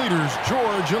team leaders,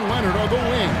 George and Leonard, are the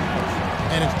wing.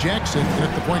 And it's Jackson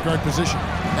at the point guard position.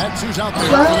 That's who's out there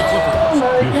for the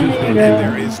Clippers. And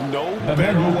there is no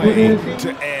better way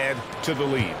to add to the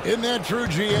lead. Isn't that true,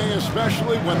 GA,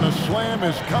 especially when the slam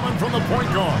is coming from the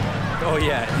point guard? Oh,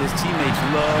 yeah, his teammates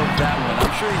love that one.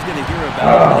 I'm sure he's going to hear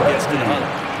about it when he gets to the huddle.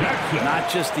 Not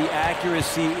just the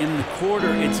accuracy in the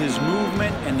quarter, it's his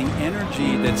movement and the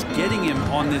energy that's getting him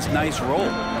on this nice roll.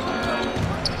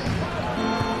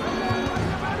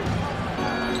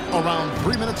 Around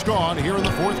 3 minutes gone here in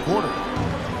the fourth quarter.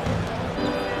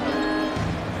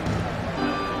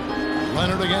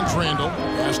 Leonard against Randle.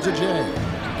 Pass to Jay.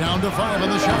 Down to 5 on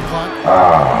the shot clock.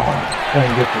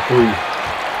 Can't get the 3.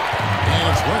 And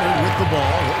it's Leonard with the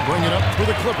ball. He'll bring it up for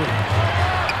the Clippers.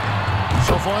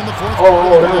 So far in the fourth Oh,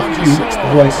 quarter, that was cute.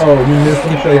 Like, oh, you missed.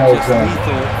 Let me show you how it's done.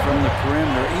 Lethal from the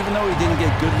perimeter. Even though he didn't get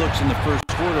good looks in the first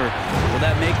quarter, will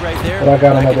that make right there? But I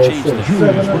got that another could change assist.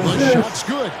 this. the shot's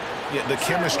good. Yeah, the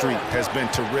chemistry has been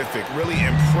terrific. Really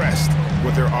impressed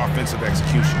with their offensive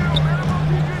execution.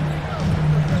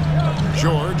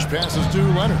 George passes to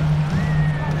Leonard.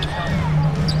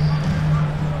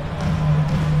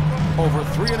 Over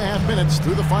 3.5 minutes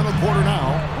through the final quarter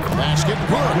now. Basket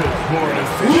good. An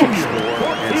efficient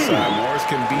score inside. Morris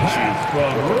can beat you with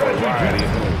a variety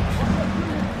of moves.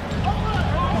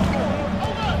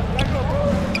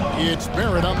 It's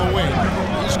Barrett on the wing.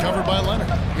 He's covered by Leonard.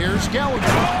 Here's Gallagher.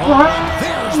 And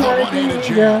there's the one-handed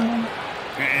jam.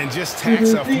 And just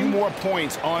tacks a few more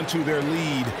points onto their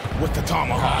lead with the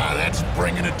tomahawk. That's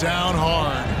bringing it down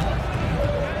hard.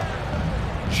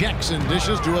 Jackson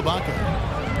dishes to Ibaka.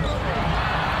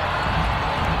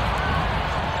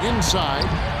 Inside.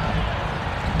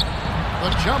 The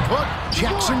jump hook.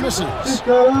 Jackson misses. Get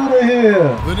out of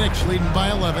here. The Knicks leading by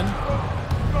 11.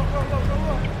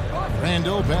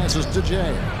 Randle passes to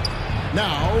Jay.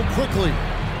 Now quickly.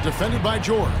 Defended by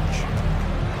George.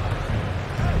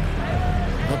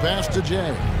 The pass to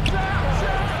Jay.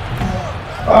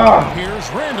 Here's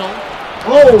Randle.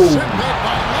 Set back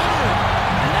by Leonard.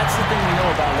 And that's the thing we know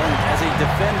about Leonard. As a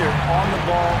defender, on the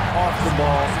ball, off the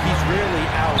ball, he's rarely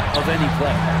out of any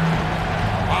play.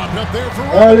 Lobbed up there for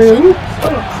Robinson.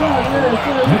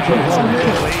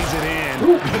 Lays it in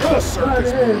with a circus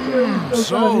move.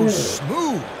 So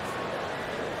smooth.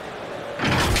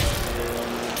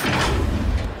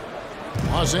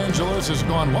 Los Angeles has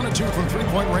gone 1 of 2 from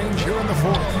three-point range here in the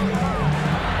fourth.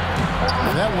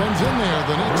 that one's in there.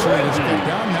 The Knicks lead is cut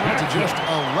down now to just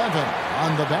 11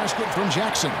 on the basket from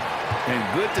Jackson. And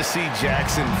good to see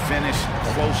Jackson finish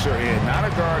closer in. Not a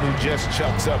guard who just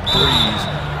chucks up threes.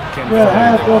 Can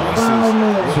find the pieces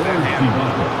with that hand.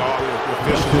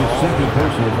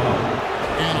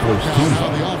 And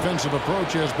how the offensive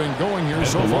approach has been going here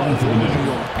so far for New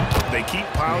York. They keep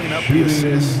piling up the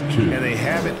assists, and they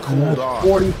haven't cooled off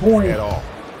 40 points at all.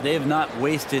 They have not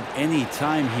wasted any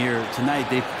time here tonight.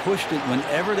 They've pushed it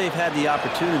whenever they've had the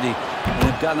opportunity, and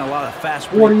they've gotten a lot of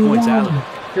fast break points out of it.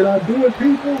 Can I do it,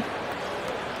 people?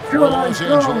 For Los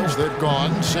Angeles, they've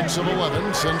gone 6 of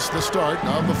 11 since the start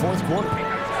of the fourth quarter.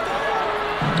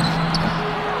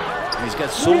 He's got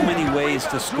so many ways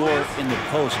to score in the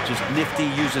post. Just nifty,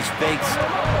 uses fakes. You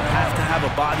have to have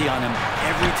a body on him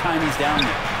every time he's down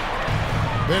there.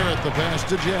 Barrett the pass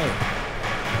to Jay.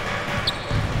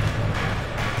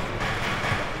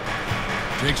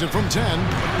 Takes it from 10,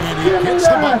 and he hits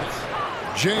the bucket.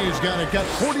 Jay's got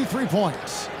 43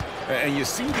 points. And you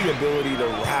see the ability to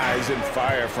rise and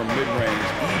fire from mid-range,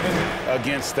 even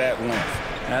against that length.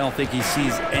 I don't think he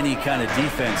sees any kind of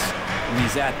defense when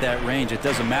he's at that range. It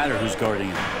doesn't matter who's guarding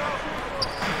him.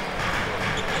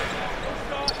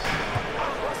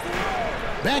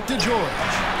 Back to George.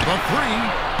 The three.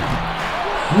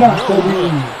 Not No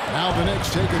good. Now the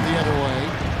Knicks take it the other way.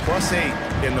 +8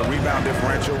 in the rebound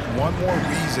differential. One more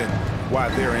reason why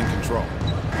they're in control.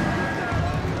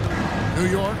 New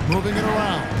York moving it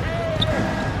around.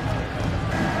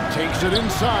 Takes it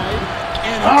inside.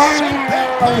 And it's sent back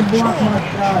by George.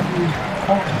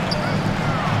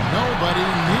 Nobody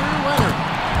near Leonard.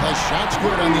 The shot's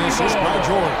good on the assist by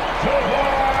George.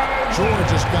 George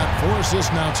has got 4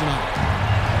 assists now tonight.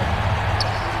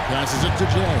 Passes it to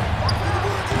Jay.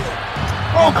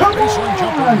 Oh, come Baseline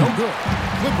jumper, on! no good.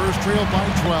 Clippers trail by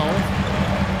 12.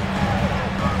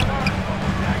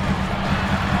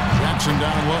 Jackson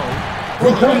down low.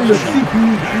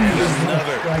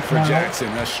 Another for Jackson,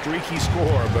 a streaky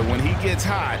score, but when he gets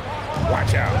hot,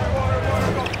 watch out.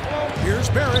 Here's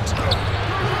Barrett.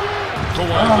 Kawhi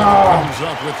Leonard comes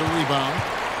up with the rebound.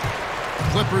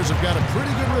 Clippers have got a pretty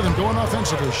good rhythm going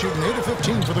offensively, shooting 8 of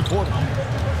 15 for the quarter.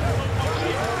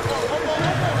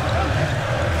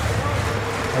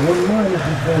 I wouldn't mind if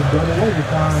this was done in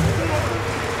overtime.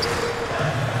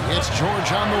 It's George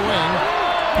on the wing.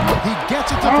 He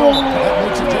gets it to fall. That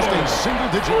makes it just a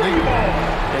single-digit lead.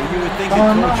 Yeah, you would think the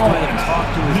coach might have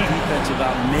talked to his defense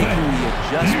about making the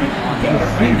adjustment on him.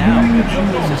 Right now, he's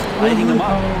just lighting him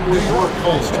up. New York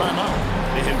calls timeout.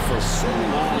 And for so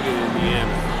long in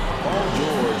Indiana, Paul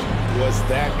George was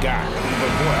that guy. But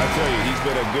boy, I tell you, he's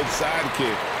been a good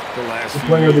sidekick the last few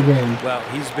Player of the years. game. Well,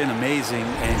 he's been amazing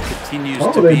and continues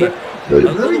to be a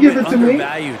little give bit it to me.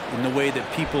 undervalued in the way that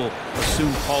people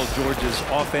assume Paul George's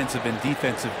offensive and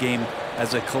defensive game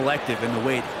as a collective and the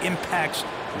way it impacts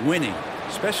winning,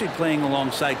 especially playing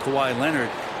alongside Kawhi Leonard.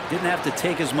 Didn't have to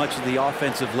take as much of the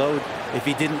offensive load if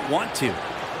he didn't want to.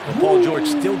 But Paul George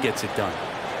still gets it done.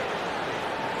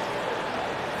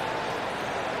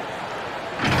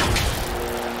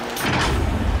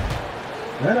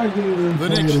 The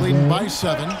Knicks lead by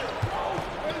 7.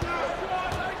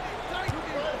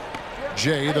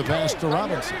 Jay, the pass to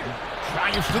Robinson.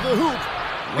 Drives to the hoop.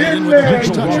 Leading with a nice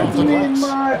touch off the glass.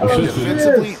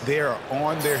 Defensively, they are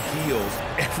on their heels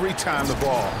every time the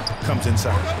ball comes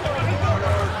inside.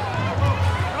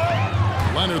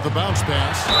 Leonard the bounce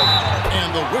pass.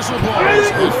 And the whistle blows as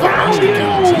the basket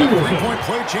counts. A 3-point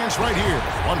play chance right here.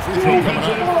 One free throw coming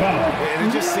up. And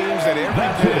it just seems that every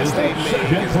pass they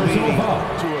make is leading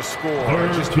to a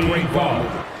score. Just great ball.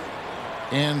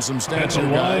 And some stats here,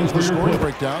 guys. The scoring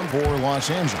breakdown for Los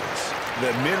Angeles.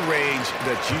 The mid-range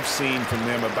that you've seen from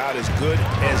them about as good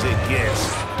as it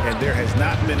gets. And there has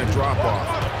not been a drop-off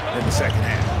in the second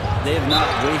half. They have not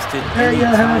wasted any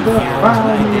time here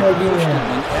tonight. They've pushed it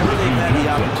whenever they've had the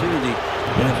opportunity,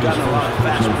 and have gotten a lot of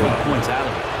fast break points out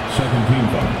of it. Second team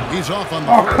foul. He's off on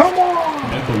the first. Come on!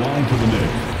 At the line for the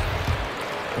Knicks.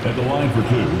 At the line for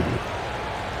 2.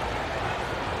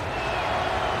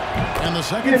 And the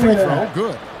second free throw,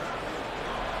 good.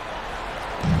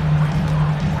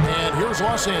 And here's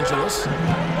Los Angeles.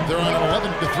 They're on an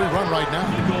 11-3 run right now.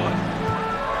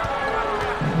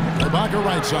 Ibaka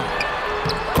right side.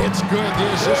 It's good. The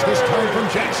assist this time from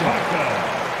Jackson.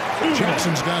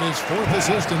 Jackson's got his 4th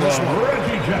assist in this one.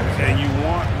 And you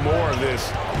want more of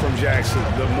this from Jackson.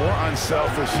 The more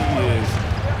unselfish he is,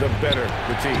 the better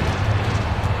the team.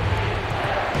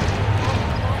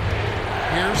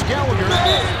 Here's Gallagher.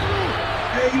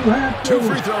 2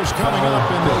 free throws coming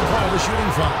up, and they'll call the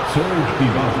shooting foul.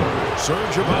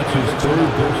 Serge Ibaka. That's his third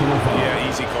personal foul. Yeah,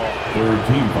 easy call. Third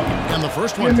team foul. And the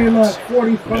first one Give me counts. like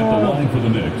 45 At the line for the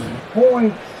Knicks.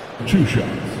 points. 2 shots.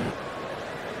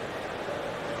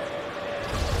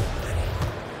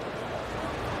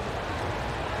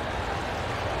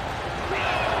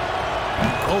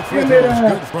 Both free throws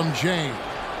good from Jay.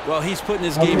 Well, he's putting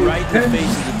his game right in the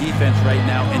face of the defense right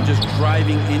now and just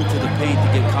driving into the paint to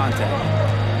get contact.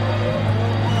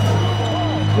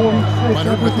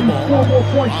 Leonard with the ball.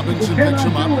 Robinson picks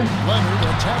him up. Leonard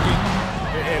attacking.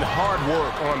 And hard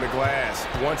work on the glass.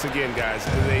 Once again, guys,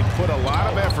 they put a lot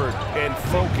of effort and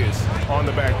focus on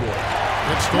the backboard.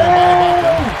 It's stolen by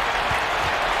Ibaka.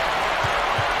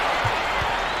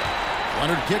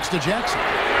 Leonard kicks to Jackson.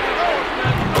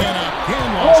 And again,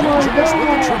 Los Angeles with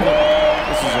the triple.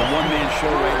 This is a one-man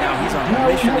show right now. He's on a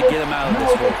mission to get him out of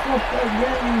this hole.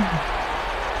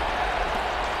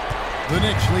 The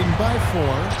Knicks leading by 4.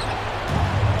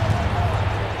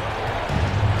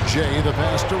 Jay, the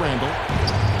pass to Randle.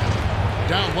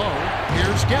 Down low.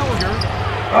 Here's Gallagher.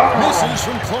 Misses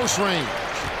from close range.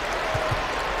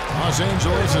 Los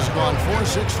Angeles has gone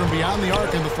 4-6 from beyond the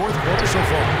arc in the fourth quarter so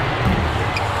far.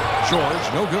 George,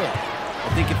 no good.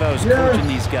 I think if I was coaching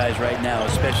these guys right now,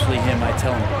 especially him, I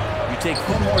tell him, you take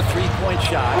one more three-point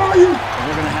shot, and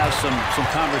we're going to have some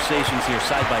conversations here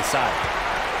side by side.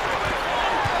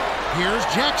 Here's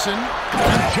Jackson.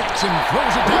 And Jackson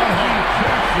throws it down home.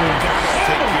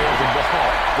 Take care of the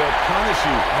ball. They'll punish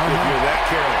you if you're that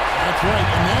careless. That's right,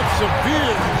 and that's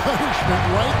severe punishment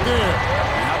right there.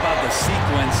 And how about the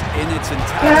sequence in its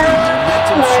entirety?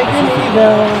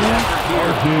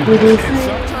 And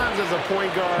sometimes as a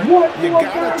point guard, you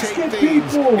gotta take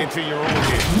things into your own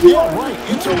hands. Yeah, right.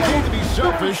 It's okay to be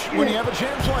selfish when you have a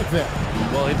chance like that.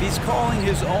 Well, if he's calling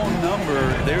his own number,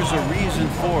 there's a reason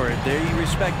for it. There you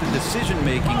respect the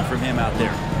decision-making from him out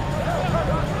there.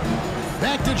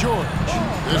 Back to George.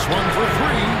 This one for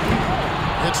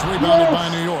 3. It's rebounded by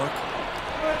New York.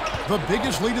 The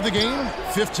biggest lead of the game,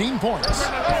 15 points.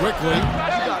 Quickley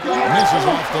misses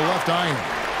off the left iron.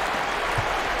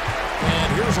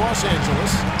 And here's Los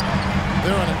Angeles.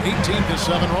 They're on an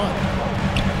 18-7 run.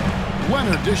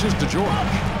 Leonard dishes to George.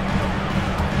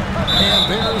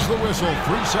 And there's the whistle.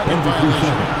 3-second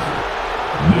violation.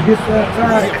 Get that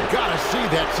back. You've got to see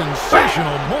that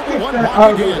sensational mobile one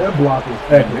That again. block is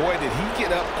effective. Boy, did he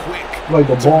get up quick. Like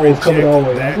the ball is coming all the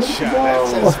way. That Like, shot,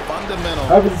 that's as fundamental I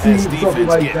haven't seen as something defense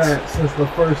like gets. that since the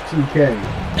first 2K.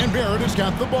 And Barrett has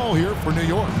got the ball here for New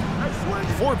York.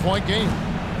 4-point game.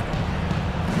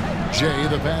 Jay,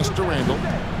 the pass to Randle.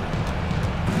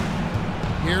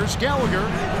 Here's Gallagher.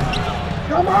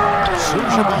 Come on!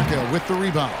 Serge Ibaka with the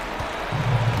rebound.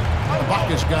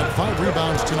 Ibaka's got 5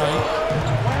 rebounds tonight.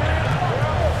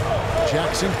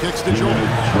 Jackson kicks to George.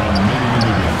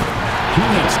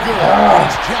 That's good.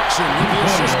 It's Jackson with the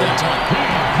assist that time.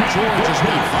 George has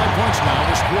got 5 points now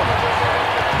this quarter.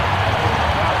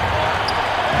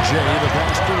 Jay, the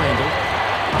pass to Randle.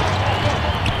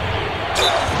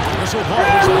 Whistle ball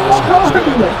is passed.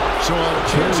 So a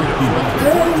chance here for a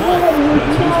 3-point play.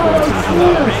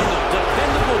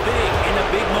 Dependable big in a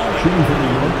big moment.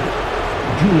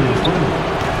 Julius.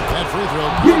 That free throw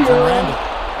good for Randle.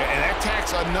 And that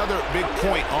tacks another big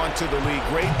point onto the league.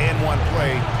 Great N1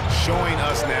 play, showing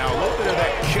us now a little bit of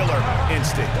that killer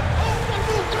instinct.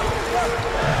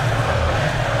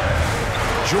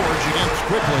 George against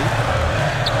Quickley.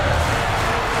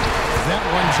 That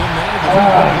one's in there. The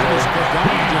lead is cut down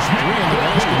to just 3 in the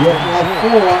basket.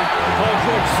 Paul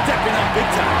George stepping up big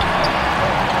time.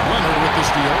 Leonard with the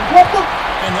steal.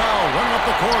 And now running up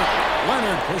the court.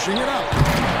 Leonard pushing it up.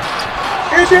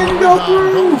 It didn't go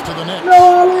through. Goes to the Knicks.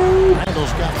 No!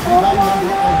 Randle's got rebound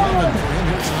number 11 for him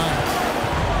here tonight.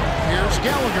 Here's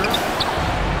Gallagher.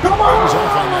 Come He's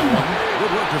off on on! that one.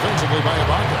 Good work defensively by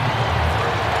Ibaka.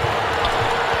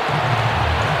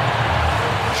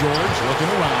 George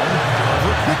looking around.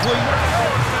 Over quickly.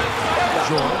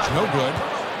 George, no good.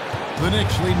 The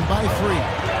Knicks leading by 3.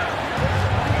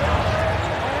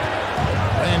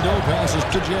 Randle passes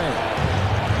to Jay.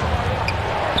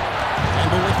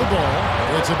 Randle with the ball.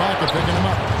 It's Ibaka picking him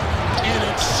up. And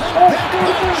it's sent back by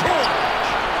George.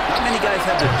 Not many guys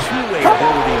have the two-way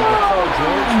ability with Paul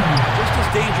George. Just as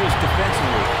dangerous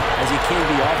defensively as he can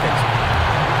be offensively.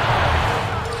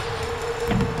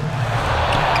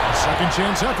 Second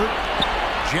chance effort.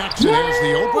 Jackson has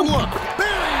the open look.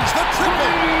 Buries the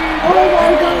triple. Oh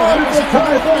my God! It's a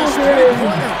tie ball game.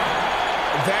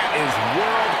 That is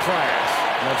world class.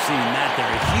 Love seeing that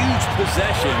there. A huge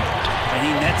possession, and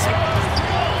he nets it.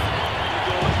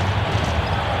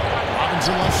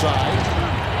 Robinson left side.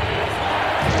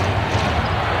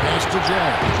 to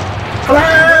Jay.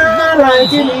 Fly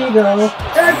like an eagle.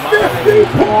 And 50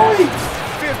 points.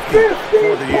 50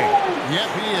 points. Yep,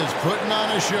 he is putting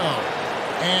on a show.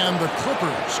 And the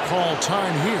Clippers call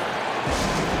time here.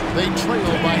 They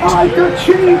trail by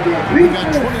 2. We got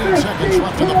 28 seconds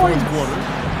left in the fourth quarter.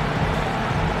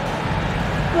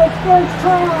 The first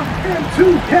time in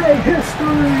 2K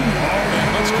history. And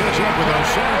let's catch up with our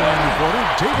sideline reporter,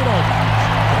 David Aldridge.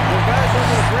 Well, guys,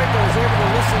 over the break, I was able to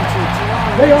listen to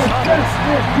Jerome. They are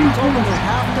desperate He told people. them they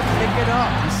have to pick it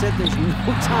up. He said there's no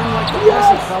time like the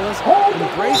present, fellas.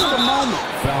 Embrace the moment.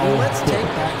 And let's take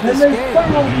back this game.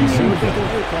 See what they can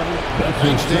do, Kevin. That's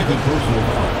his second personal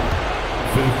foul.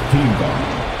 15 foul.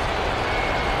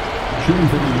 Shooting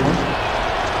for New York.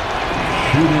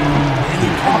 Shooting. And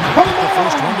he cannot get the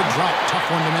first one to drop. Tough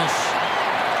one to miss.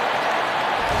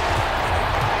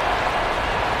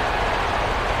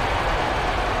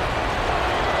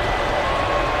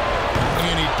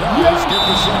 And he does get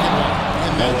the second one.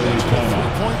 And that leads to a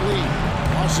 3-point lead.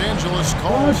 Los Angeles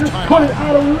calls Just put it timeout.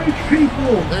 out of reach,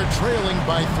 people. They're trailing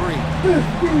by 3.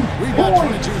 50 We've got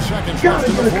 22 points. seconds Gotta left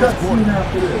in get the a fourth cutscene quarter.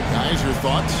 after this. Guys, your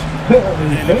thoughts?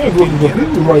 Fans looking for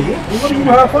people right here. What are you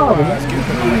high fiving? Let's get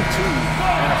them like 2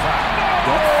 and a 5.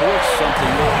 Don't force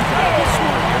something. You gotta be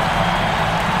smart here.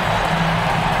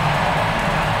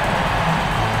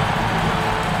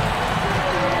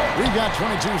 We've got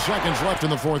 22 seconds left in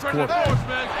the fourth quarter.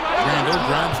 Randle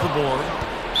grabs the board.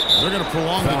 They're going to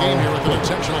prolong the game here with an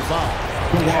intentional foul.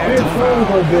 It's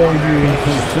over, baby.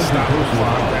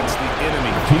 That's the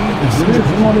enemy. This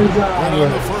one is Went on the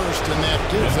ours. first, and that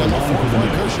gives them a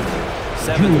 4-point cushion.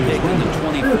 7th pick in the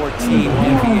 2014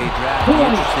 NBA draft. The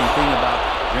interesting thing about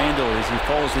Randle is he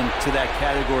falls into that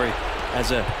category as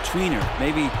a tweener.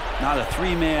 Maybe not a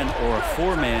 3-man or a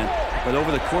 4-man, but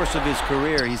over the course of his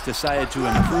career, he's decided to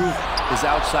improve his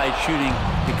outside shooting,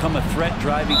 become a threat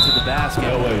driving to the basket,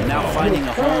 and now finding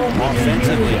a home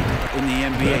offensively in the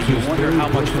NBA. You wonder how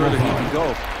much further he can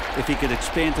go if he could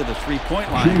expand to the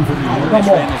 3-point line. Julius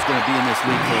Randle's going to be in this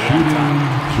league for a long time.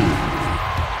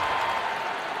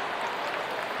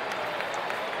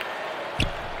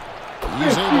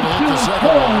 He's able to hit the second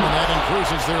one, and that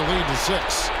increases their lead to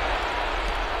 6.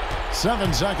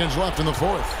 7 seconds left in the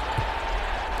fourth.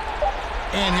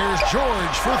 And here's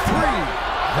George for 3.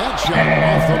 That shot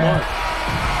off the mark.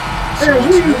 So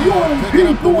it's New York picking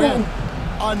up the win.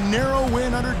 A narrow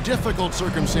win under difficult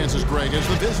circumstances, Greg, as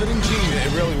the visiting team.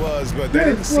 It really was, but that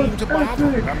didn't seem to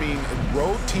bother him. I mean,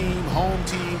 road team, home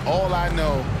team, all I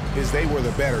know is they were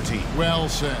the better team. Well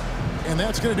said. And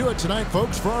that's going to do it tonight,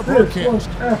 folks, for our broadcast.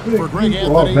 For Greg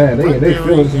Anthony, Oh, man, Brett they Berry,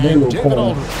 feel us in their and little David corner.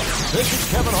 Aldridge. This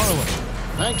is Kevin Harlan.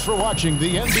 Thanks for watching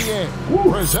the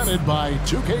NBA, presented by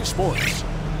 2K Sports.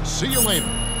 See you later.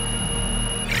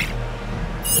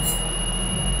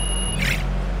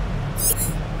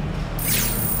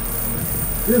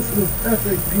 This was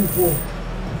epic, people.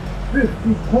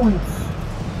 50 points.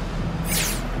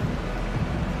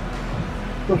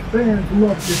 The fans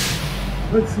loved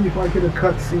it. Let's see if I get a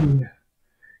cutscene.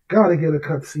 Gotta get a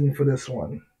cutscene for this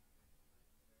one.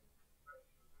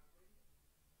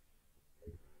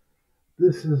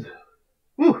 This is...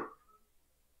 Whew.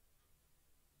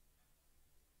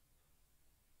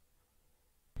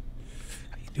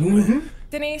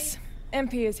 Denise,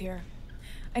 MP is here.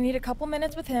 I need a couple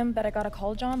minutes with him, but I gotta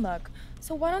call John Luck.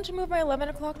 So why don't you move my 11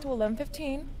 o'clock to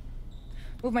 11:15?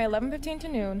 Move my 11:15 to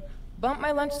noon. Bump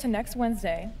my lunch to next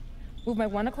Wednesday. Move my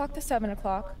 1 o'clock to 7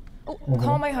 o'clock. Oh,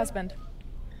 call my husband.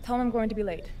 Tell him I'm going to be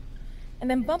late. And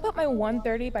then bump up my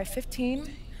 1:30 by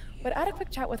 15, but add a quick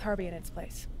chat with Harvey in its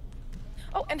place.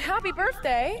 Oh, and happy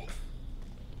birthday!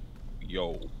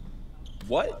 Yo,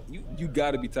 what? You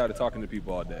gotta be tired of talking to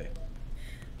people all day.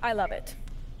 I love it.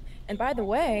 And by the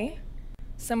way,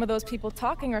 some of those people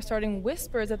talking are starting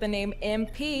whispers of the name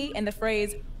MP and the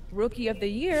phrase Rookie of the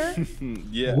Year.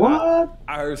 Yeah, What?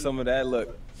 I heard some of that.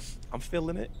 Look, I'm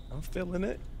feeling it. I'm feeling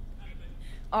it.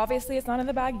 Obviously, it's not in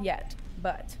the bag yet,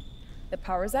 but the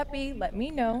powers that be let me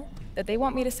know that they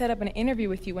want me to set up an interview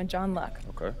with you and John Luck.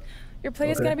 Okay. Your play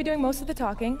is going to be doing most of the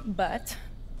talking, but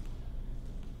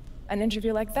an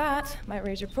interview like that might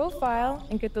raise your profile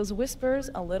and get those whispers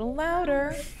a little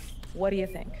louder. What do you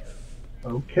think?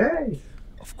 Okay.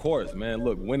 Of course, man.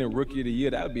 Look, winning Rookie of the Year,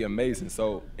 that would be amazing.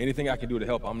 So anything I can do to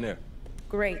help, I'm there.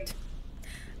 Great.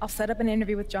 I'll set up an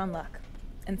interview with John Luck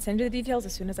and send you the details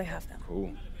as soon as I have them.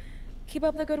 Cool. Keep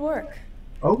up the good work.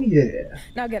 Oh, yeah.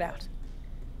 Now get out.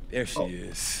 There she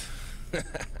is.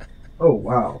 Oh,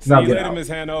 wow. See Now you get later, out. Miss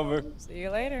Hanover. See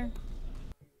you later.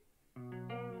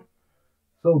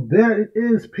 So there it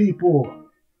is, people.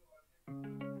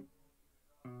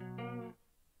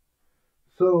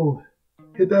 So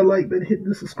Hit that like button, hit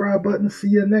the subscribe button. See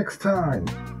you next time.